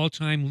Avs'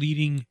 all-time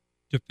leading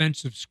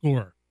defensive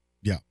scorer.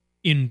 Yeah.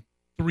 In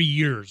 3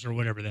 years or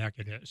whatever the heck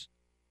it is.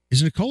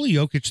 Is Nikola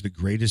Jokic the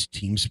greatest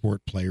team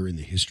sport player in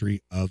the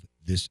history of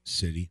this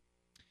city?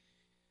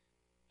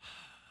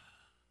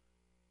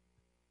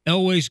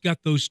 Elway's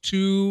got those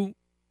 2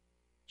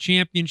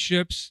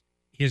 championships.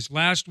 His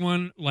last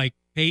one, like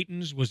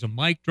Peyton's, was a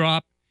mic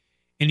drop.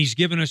 And he's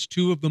given us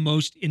 2 of the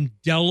most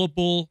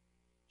indelible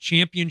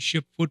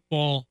championship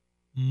football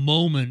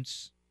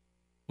moments.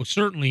 Well,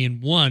 certainly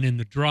in one, in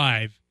the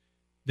drive,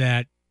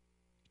 that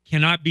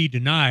cannot be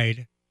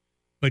denied.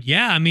 But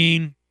yeah, I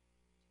mean,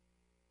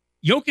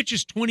 Jokic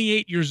is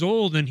 28 years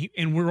old,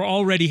 and we're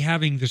already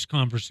having this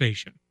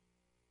conversation.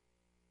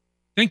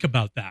 Think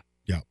about that.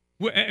 Yeah.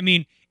 I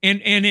mean,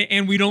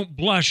 and we don't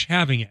blush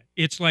having it.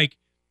 It's like,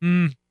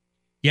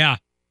 yeah,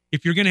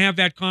 if you're going to have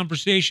that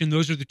conversation,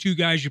 those are the 2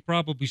 guys you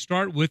probably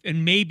start with,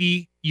 and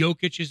maybe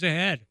Jokic is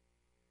ahead.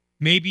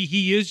 Maybe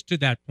he is to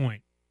that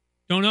point.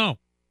 Don't know.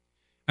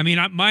 I mean,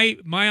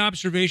 my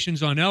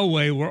observations on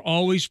Elway were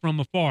always from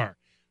afar.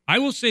 I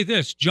will say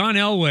this, John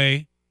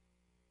Elway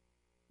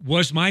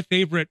was my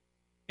favorite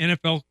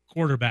NFL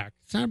quarterback.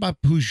 It's not about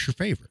who's your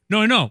favorite.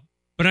 No, I know.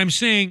 But I'm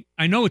saying,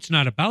 I know it's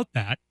not about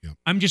that. Yep.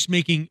 I'm just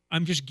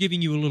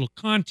giving you a little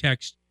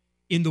context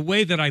in the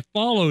way that I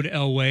followed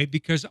Elway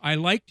because I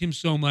liked him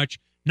so much,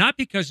 not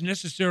because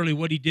necessarily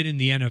what he did in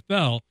the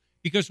NFL,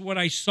 because what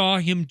I saw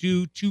him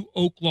do to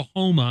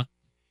Oklahoma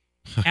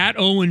at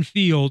Owen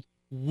Field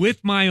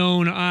with my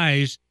own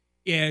eyes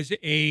as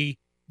a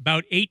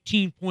about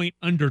 18-point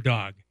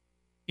underdog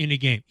in a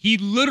game. He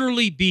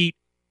literally beat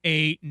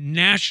a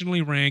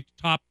nationally ranked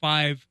top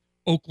 5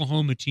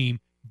 Oklahoma team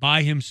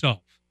by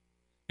himself.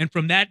 And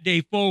from that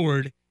day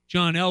forward,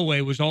 John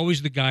Elway was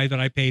always the guy that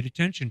I paid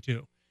attention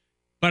to.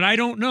 But I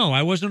don't know.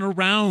 I wasn't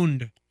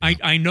around. Yeah.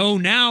 I know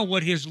now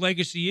what his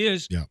legacy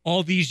is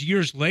all these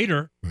years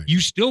later. Right. You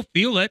still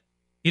feel it.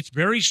 It's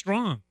very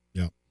strong.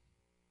 Yeah.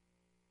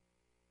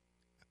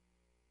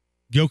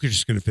 Jokic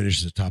is going to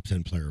finish as a top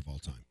 10 player of all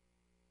time.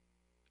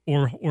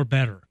 Or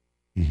better.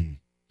 Mm-hmm.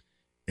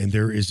 And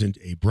there isn't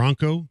a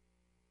Bronco,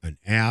 an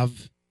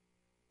Av,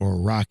 or a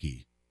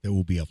Rocky that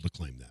will be able to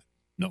claim that.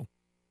 No.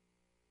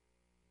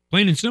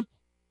 Plain and simple.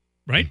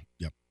 Right?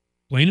 Yep.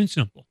 Plain and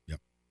simple.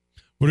 Yep.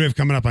 What do we have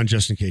coming up on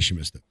just in case you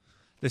missed it?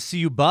 The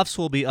CU Buffs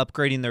will be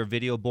upgrading their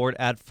video board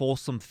at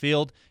Folsom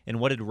Field. And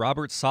what did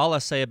Robert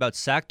Saleh say about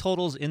sack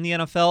totals in the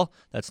NFL?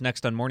 That's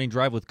next on Morning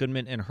Drive with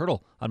Goodman and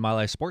Hurdle on My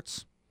Life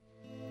Sports.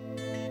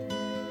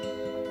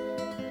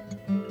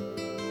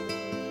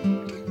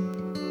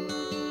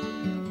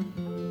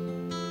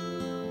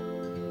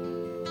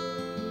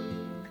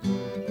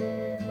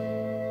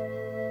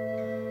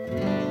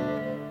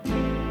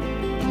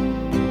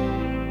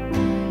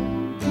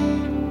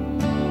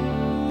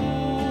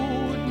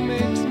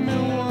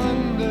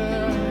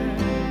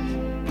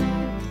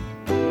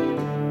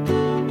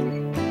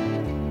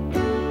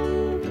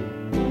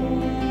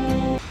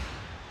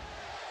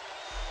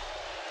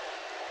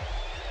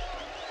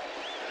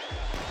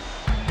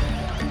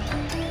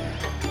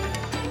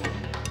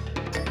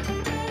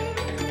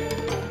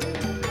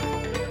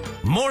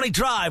 Morning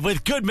Drive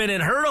with Goodman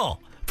and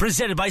Hurdle,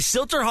 presented by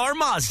Silterhar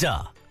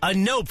Mazda. A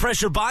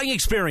no-pressure buying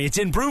experience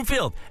in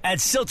Broomfield at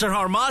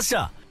Silterhar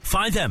Mazda.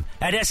 Find them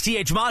at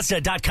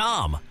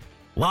sthmazda.com.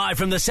 Live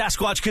from the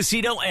Sasquatch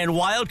Casino and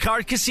Wild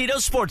Card Casino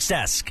Sports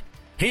Desk.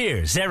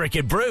 Here's Eric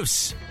and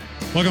Bruce.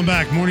 Welcome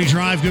back. Morning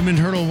Drive, Goodman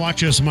Hurdle.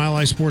 Watch us,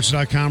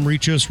 milelifesports.com.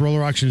 Reach us,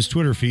 Roller Auctions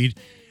Twitter feed.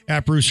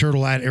 At Bruce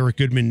Hurdle, at Eric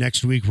Goodman.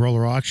 Next week,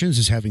 Roller Auctions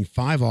is having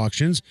 5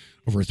 auctions,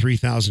 over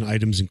 3,000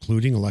 items,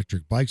 including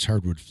electric bikes,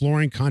 hardwood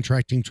flooring,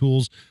 contracting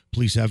tools,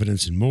 police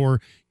evidence, and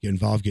more. Get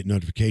involved, get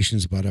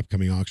notifications about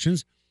upcoming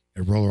auctions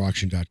at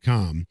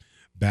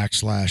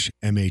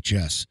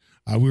rollerauction.com/MHS.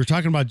 We were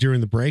talking about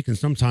during the break, and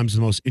sometimes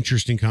the most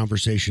interesting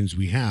conversations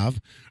we have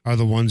are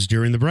the ones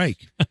during the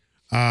break.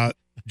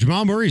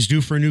 Jamal Murray's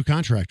due for a new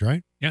contract,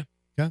 right? Yeah.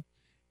 Yeah.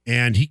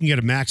 And he can get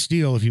a max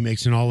deal if he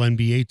makes an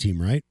all-NBA team,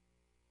 right?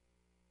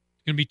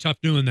 It's going to be tough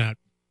doing that.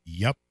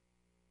 Yep.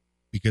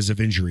 Because of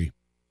injury.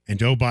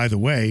 And oh, by the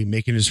way,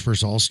 making his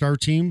first all-star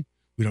team,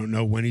 we don't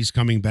know when he's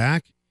coming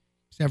back.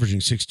 He's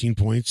averaging 16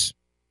 points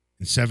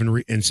and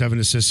 7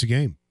 assists a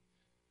game.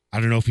 I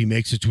don't know if he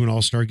makes it to an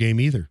all-star game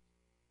either.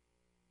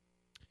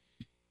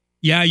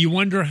 Yeah, you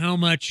wonder how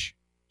much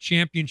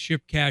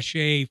championship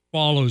cachet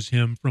follows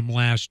him from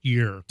last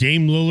year.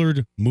 Dame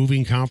Lillard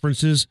moving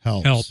conferences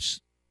helps.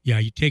 Yeah,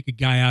 you take a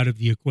guy out of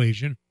the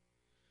equation.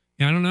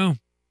 Yeah, I don't know.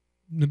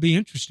 It'll be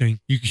interesting.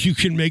 You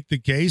can make the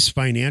case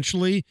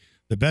financially.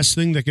 The best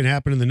thing that can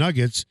happen in the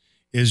Nuggets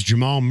is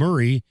Jamal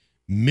Murray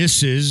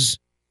misses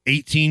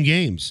 18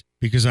 games,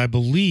 because I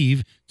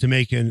believe to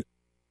make an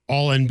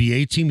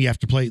all-NBA team, you have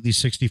to play at least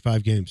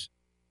 65 games.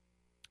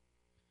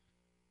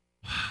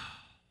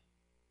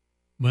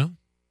 Well,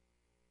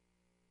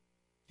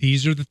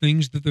 these are the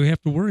things that they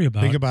have to worry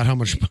about. Think about how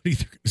much money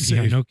they're going to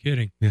save. Yeah, no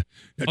kidding. Yeah.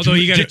 Although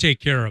you got to take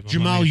care of them.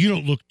 Jamal, you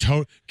don't look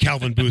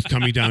Calvin Booth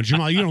coming down.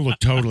 Jamal, you don't look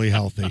totally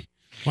healthy.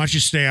 Why don't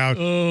you stay out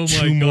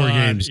 2 more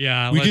games?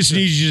 Yeah, we just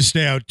need you to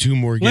stay out 2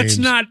 more games. Let's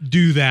not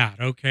do that,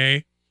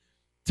 okay?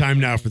 Time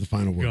now for the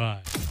final word.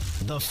 God.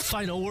 The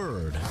final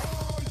word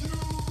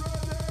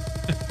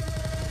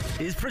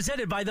is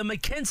presented by the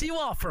McKenzie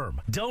Law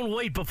Firm. Don't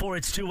wait before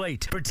it's too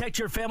late. Protect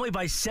your family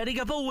by setting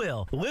up a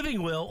will,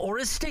 living will, or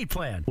estate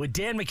plan with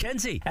Dan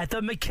McKenzie at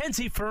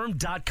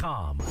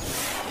themckenziefirm.com.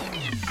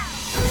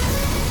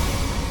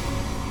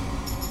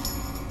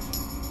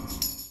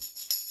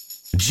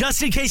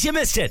 Just in case you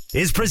missed it,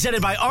 is presented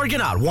by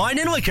Argonaut Wine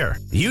and Liquor.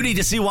 You need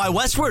to see why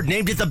Westward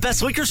named it the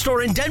best liquor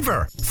store in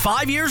Denver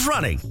 5 years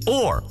running.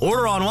 Or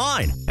order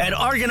online at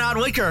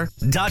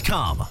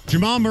argonautliquor.com.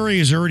 Jamal Murray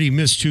has already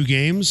missed 2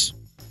 games.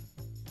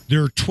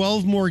 There are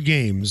 12 more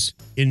games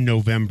in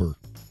November.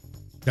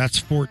 That's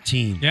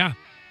 14. Yeah.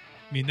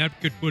 I mean, that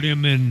could put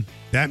him in.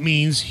 That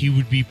means he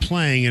would be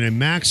playing in a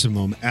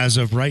maximum, as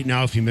of right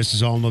now, if he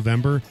misses all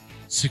November,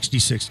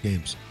 66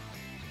 games.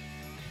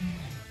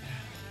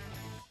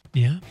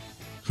 Yeah.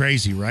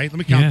 Crazy, right? Let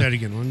me count that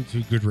again. 1,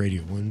 2, good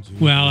radio. 1,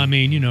 2. Well, I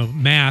mean,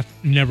 math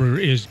never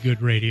is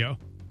good radio.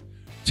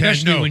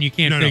 Especially when you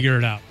can't figure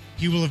it out.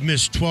 He will have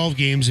missed 12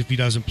 games if he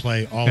doesn't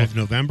play all of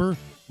November,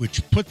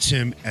 which puts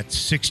him at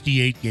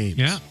 68 games.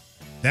 Yeah.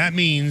 That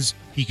means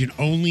he can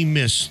only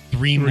miss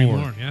 3 Three more.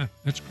 more. Yeah,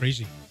 that's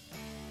crazy.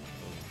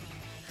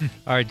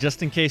 All right,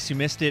 just in case you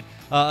missed it,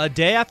 a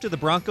day after the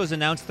Broncos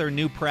announced their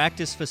new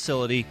practice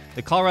facility,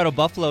 the Colorado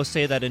Buffaloes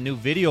say that a new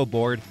video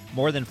board,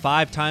 more than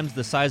 5 times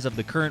the size of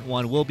the current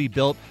one, will be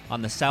built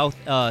on the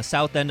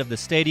south end of the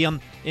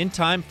stadium in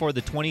time for the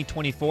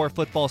 2024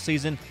 football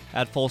season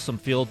at Folsom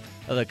Field.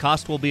 The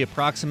cost will be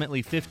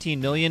approximately $15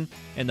 million,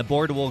 and the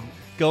board will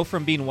go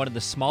from being one of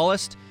the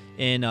smallest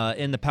in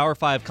the Power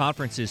 5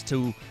 conferences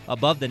to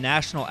above the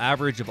national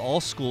average of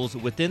all schools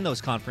within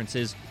those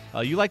conferences.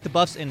 You like the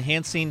Buffs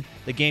enhancing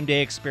the game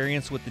day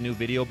experience with the new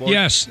video board?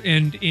 Yes,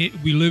 and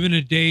we live in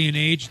a day and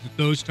age that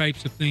those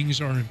types of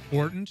things are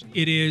important.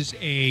 It is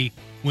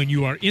when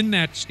you are in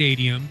that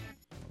stadium,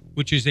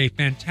 which is a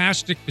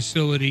fantastic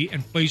facility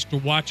and place to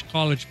watch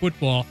college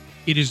football,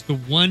 it is the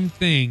one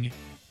thing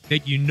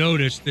that you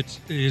notice that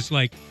is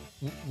like,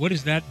 what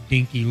is that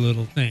dinky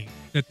little thing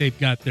that they've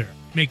got there?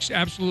 Makes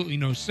absolutely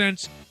no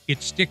sense.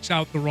 It sticks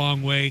out the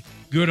wrong way.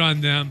 Good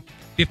on them.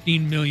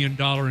 $15 million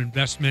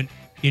investment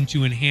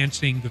into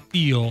enhancing the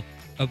feel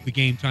of the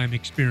game time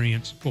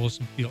experience at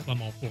Folsom Field.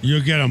 I'm all for it.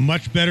 You'll get a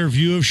much better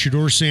view of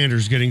Shedeur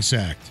Sanders getting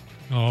sacked.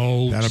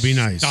 Oh, that'll be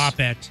nice. Stop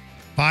it.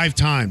 5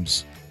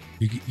 times.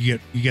 You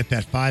get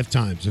that 5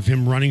 times of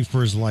him running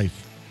for his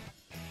life.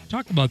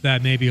 Talk about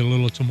that maybe a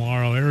little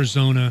tomorrow.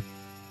 Arizona,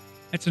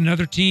 that's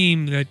another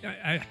team that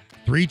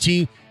 3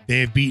 teams. They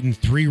have beaten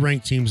 3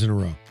 ranked teams in a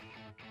row.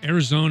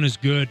 Arizona's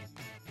good.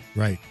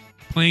 Right.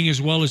 Playing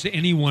as well as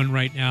anyone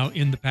right now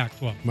in the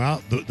Pac-12.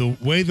 Well, the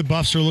way the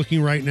Buffs are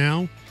looking right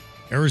now,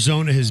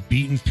 Arizona has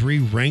beaten 3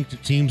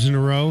 ranked teams in a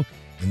row,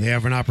 and they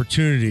have an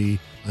opportunity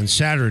on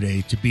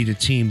Saturday to beat a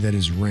team that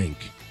is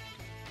ranked.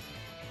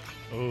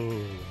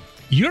 Oh.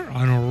 You're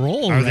on a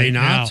roll. Are they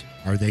now. not?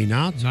 Are they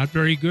not? Not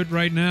very good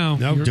right now.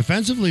 No,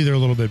 defensively, they're a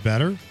little bit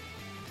better.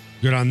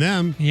 Good on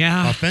them.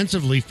 Yeah.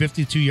 Offensively,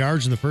 52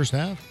 yards in the first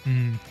half.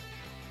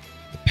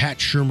 The Pat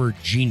Shurmur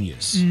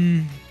genius.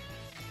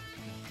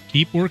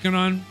 Keep working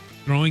on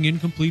throwing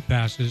incomplete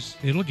passes.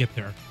 It'll get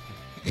there.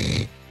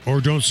 Or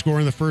don't score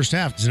in the first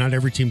half, because not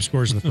every team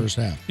scores in the first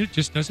half. It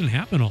just doesn't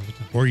happen all the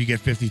time. Or you get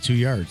 52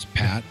 yards.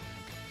 Pat.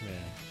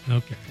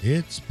 Okay.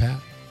 It's Pat.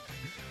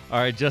 All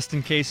right, just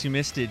in case you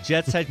missed it,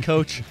 Jets head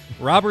coach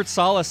Robert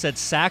Saleh said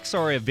sacks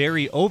are a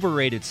very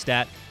overrated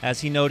stat. As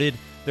he noted,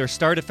 their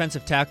star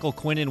defensive tackle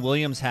Quinnen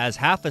Williams has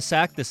half a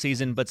sack this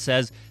season, but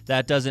says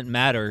that doesn't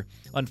matter.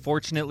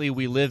 Unfortunately,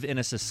 we live in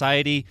a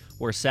society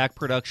where sack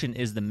production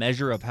is the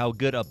measure of how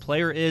good a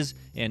player is,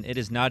 and it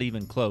is not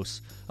even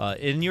close.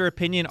 In your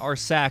opinion, are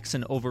sacks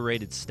an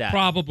overrated stat?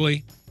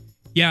 Probably.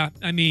 Yeah,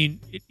 I mean,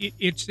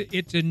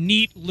 it's a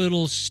neat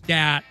little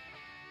stat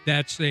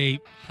that's a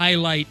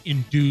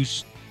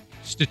highlight-induced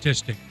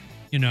statistic,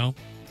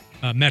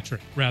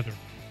 metric, rather.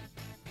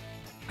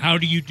 How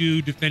do you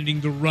do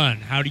defending the run?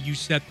 How do you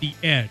set the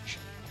edge?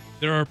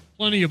 There are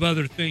plenty of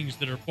other things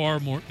that are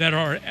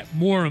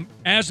more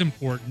as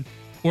important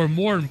or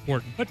more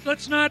important. But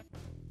let's not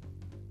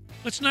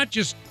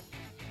just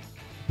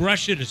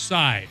brush it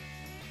aside.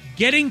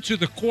 Getting to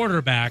the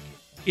quarterback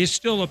is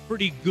still a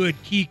pretty good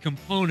key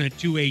component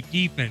to a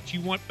defense.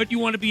 You want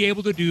to be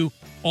able to do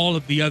all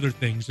of the other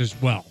things as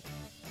well.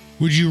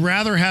 Would you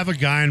rather have a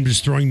guy, I'm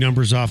just throwing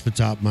numbers off the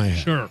top of my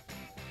head. Sure.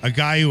 A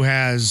guy who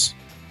has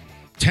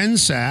 10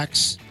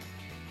 sacks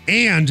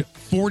and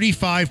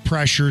 45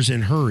 pressures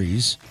and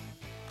hurries,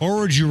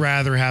 or would you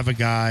rather have a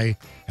guy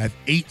have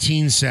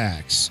 18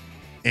 sacks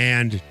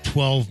and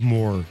 12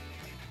 more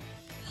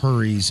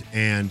hurries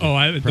and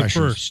the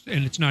pressures? first,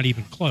 and it's not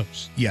even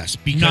close. Yes.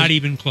 Because, not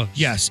even close.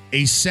 Yes.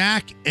 A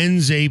sack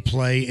ends a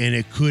play, and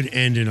it could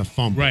end in a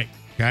fumble. Right.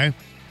 Okay?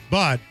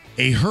 But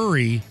a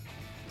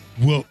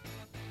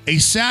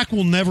sack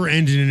will never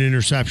end in an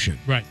interception.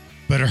 Right.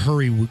 But a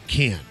hurry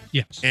can.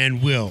 Yes.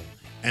 And will.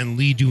 And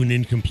lead to an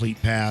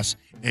incomplete pass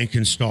and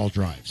can stall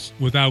drives.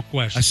 Without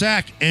question. A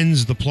sack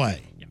ends the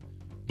play. Yeah.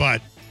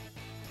 But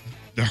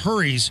the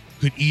hurries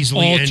could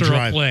easily end drive.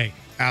 Alter a play.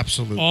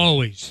 Absolutely.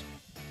 Always.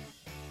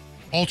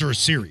 Alter a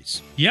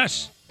series.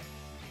 Yes.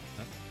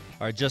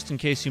 All right, just in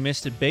case you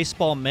missed it,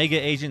 baseball mega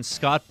agent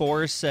Scott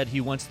Boras said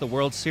he wants the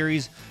World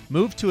Series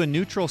moved to a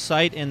neutral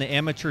site and the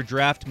amateur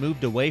draft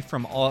moved away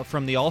from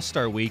the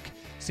All-Star week.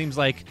 Seems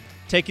like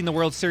taking the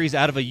World Series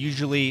out of a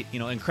usually,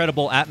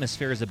 incredible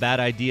atmosphere is a bad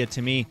idea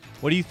to me.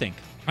 What do you think?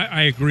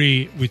 I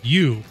agree with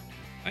you.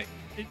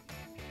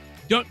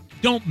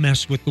 Don't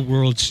mess with the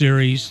World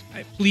Series,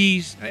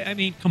 please. I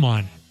mean, come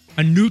on,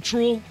 a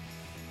neutral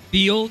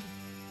field,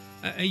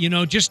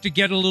 just to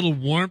get a little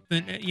warmth,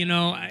 and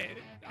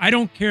I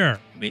don't care.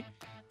 I mean,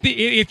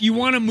 if you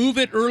want to move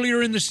it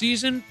earlier in the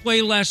season,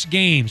 play less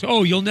games.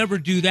 Oh, you'll never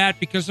do that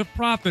because of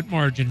profit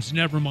margins.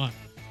 Never mind.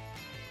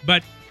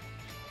 But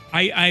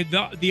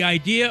the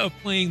idea of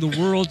playing the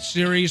World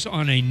Series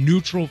on a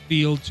neutral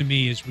field to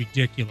me is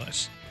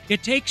ridiculous.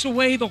 It takes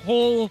away the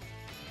whole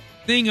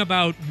thing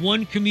about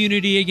one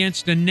community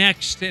against the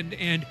next.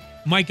 And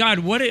my God,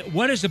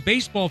 what as a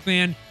baseball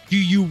fan do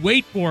you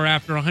wait for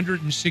after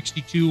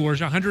 162 or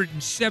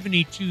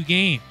 172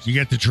 games? You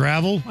get to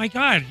travel. My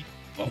God.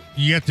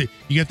 You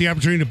get the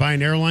opportunity to buy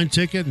an airline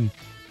ticket and,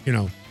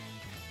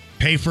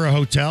 pay for a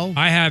hotel.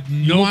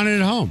 You want it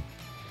at home.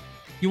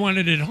 You want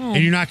it at home.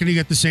 And you're not going to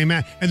get the same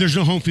and there's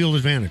no home field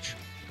advantage.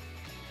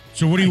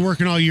 So what are you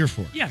working all year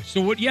for? Yeah.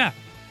 So what? Yeah.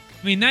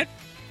 I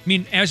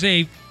mean, as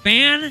a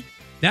fan,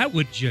 that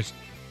would just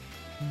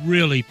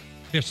really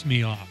piss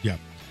me off. Yeah.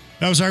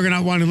 That was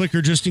Argonaut Wine and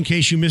Liquor. Just in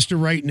case you missed it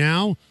right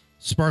now,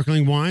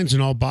 sparkling wines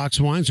and all box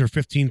wines are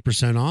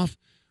 15% off.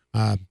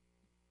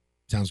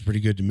 Sounds pretty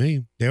good to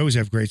me. They always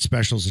have great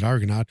specials at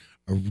Argonaut,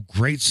 a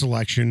great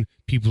selection,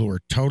 people who are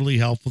totally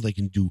helpful. They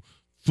can do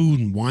food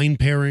and wine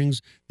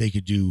pairings. They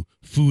could do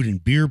food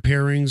and beer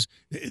pairings.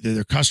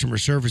 Their customer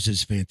service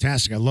is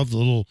fantastic. I love the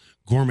little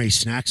gourmet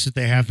snacks that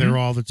they have there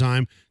all the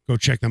time. Go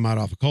check them out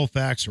off of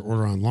Colfax or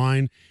order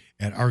online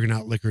at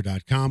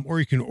argonautliquor.com,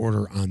 or you can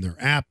order on their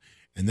app.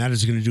 And that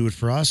is going to do it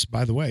for us.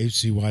 By the way,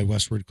 see why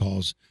Westward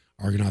calls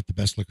Argonaut the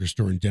best liquor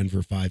store in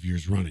Denver 5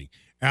 years running.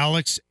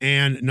 Alex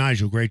and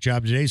Nigel, great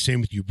job today.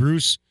 Same with you,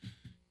 Bruce.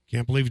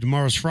 Can't believe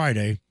tomorrow's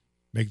Friday.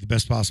 Make the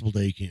best possible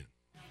day you can.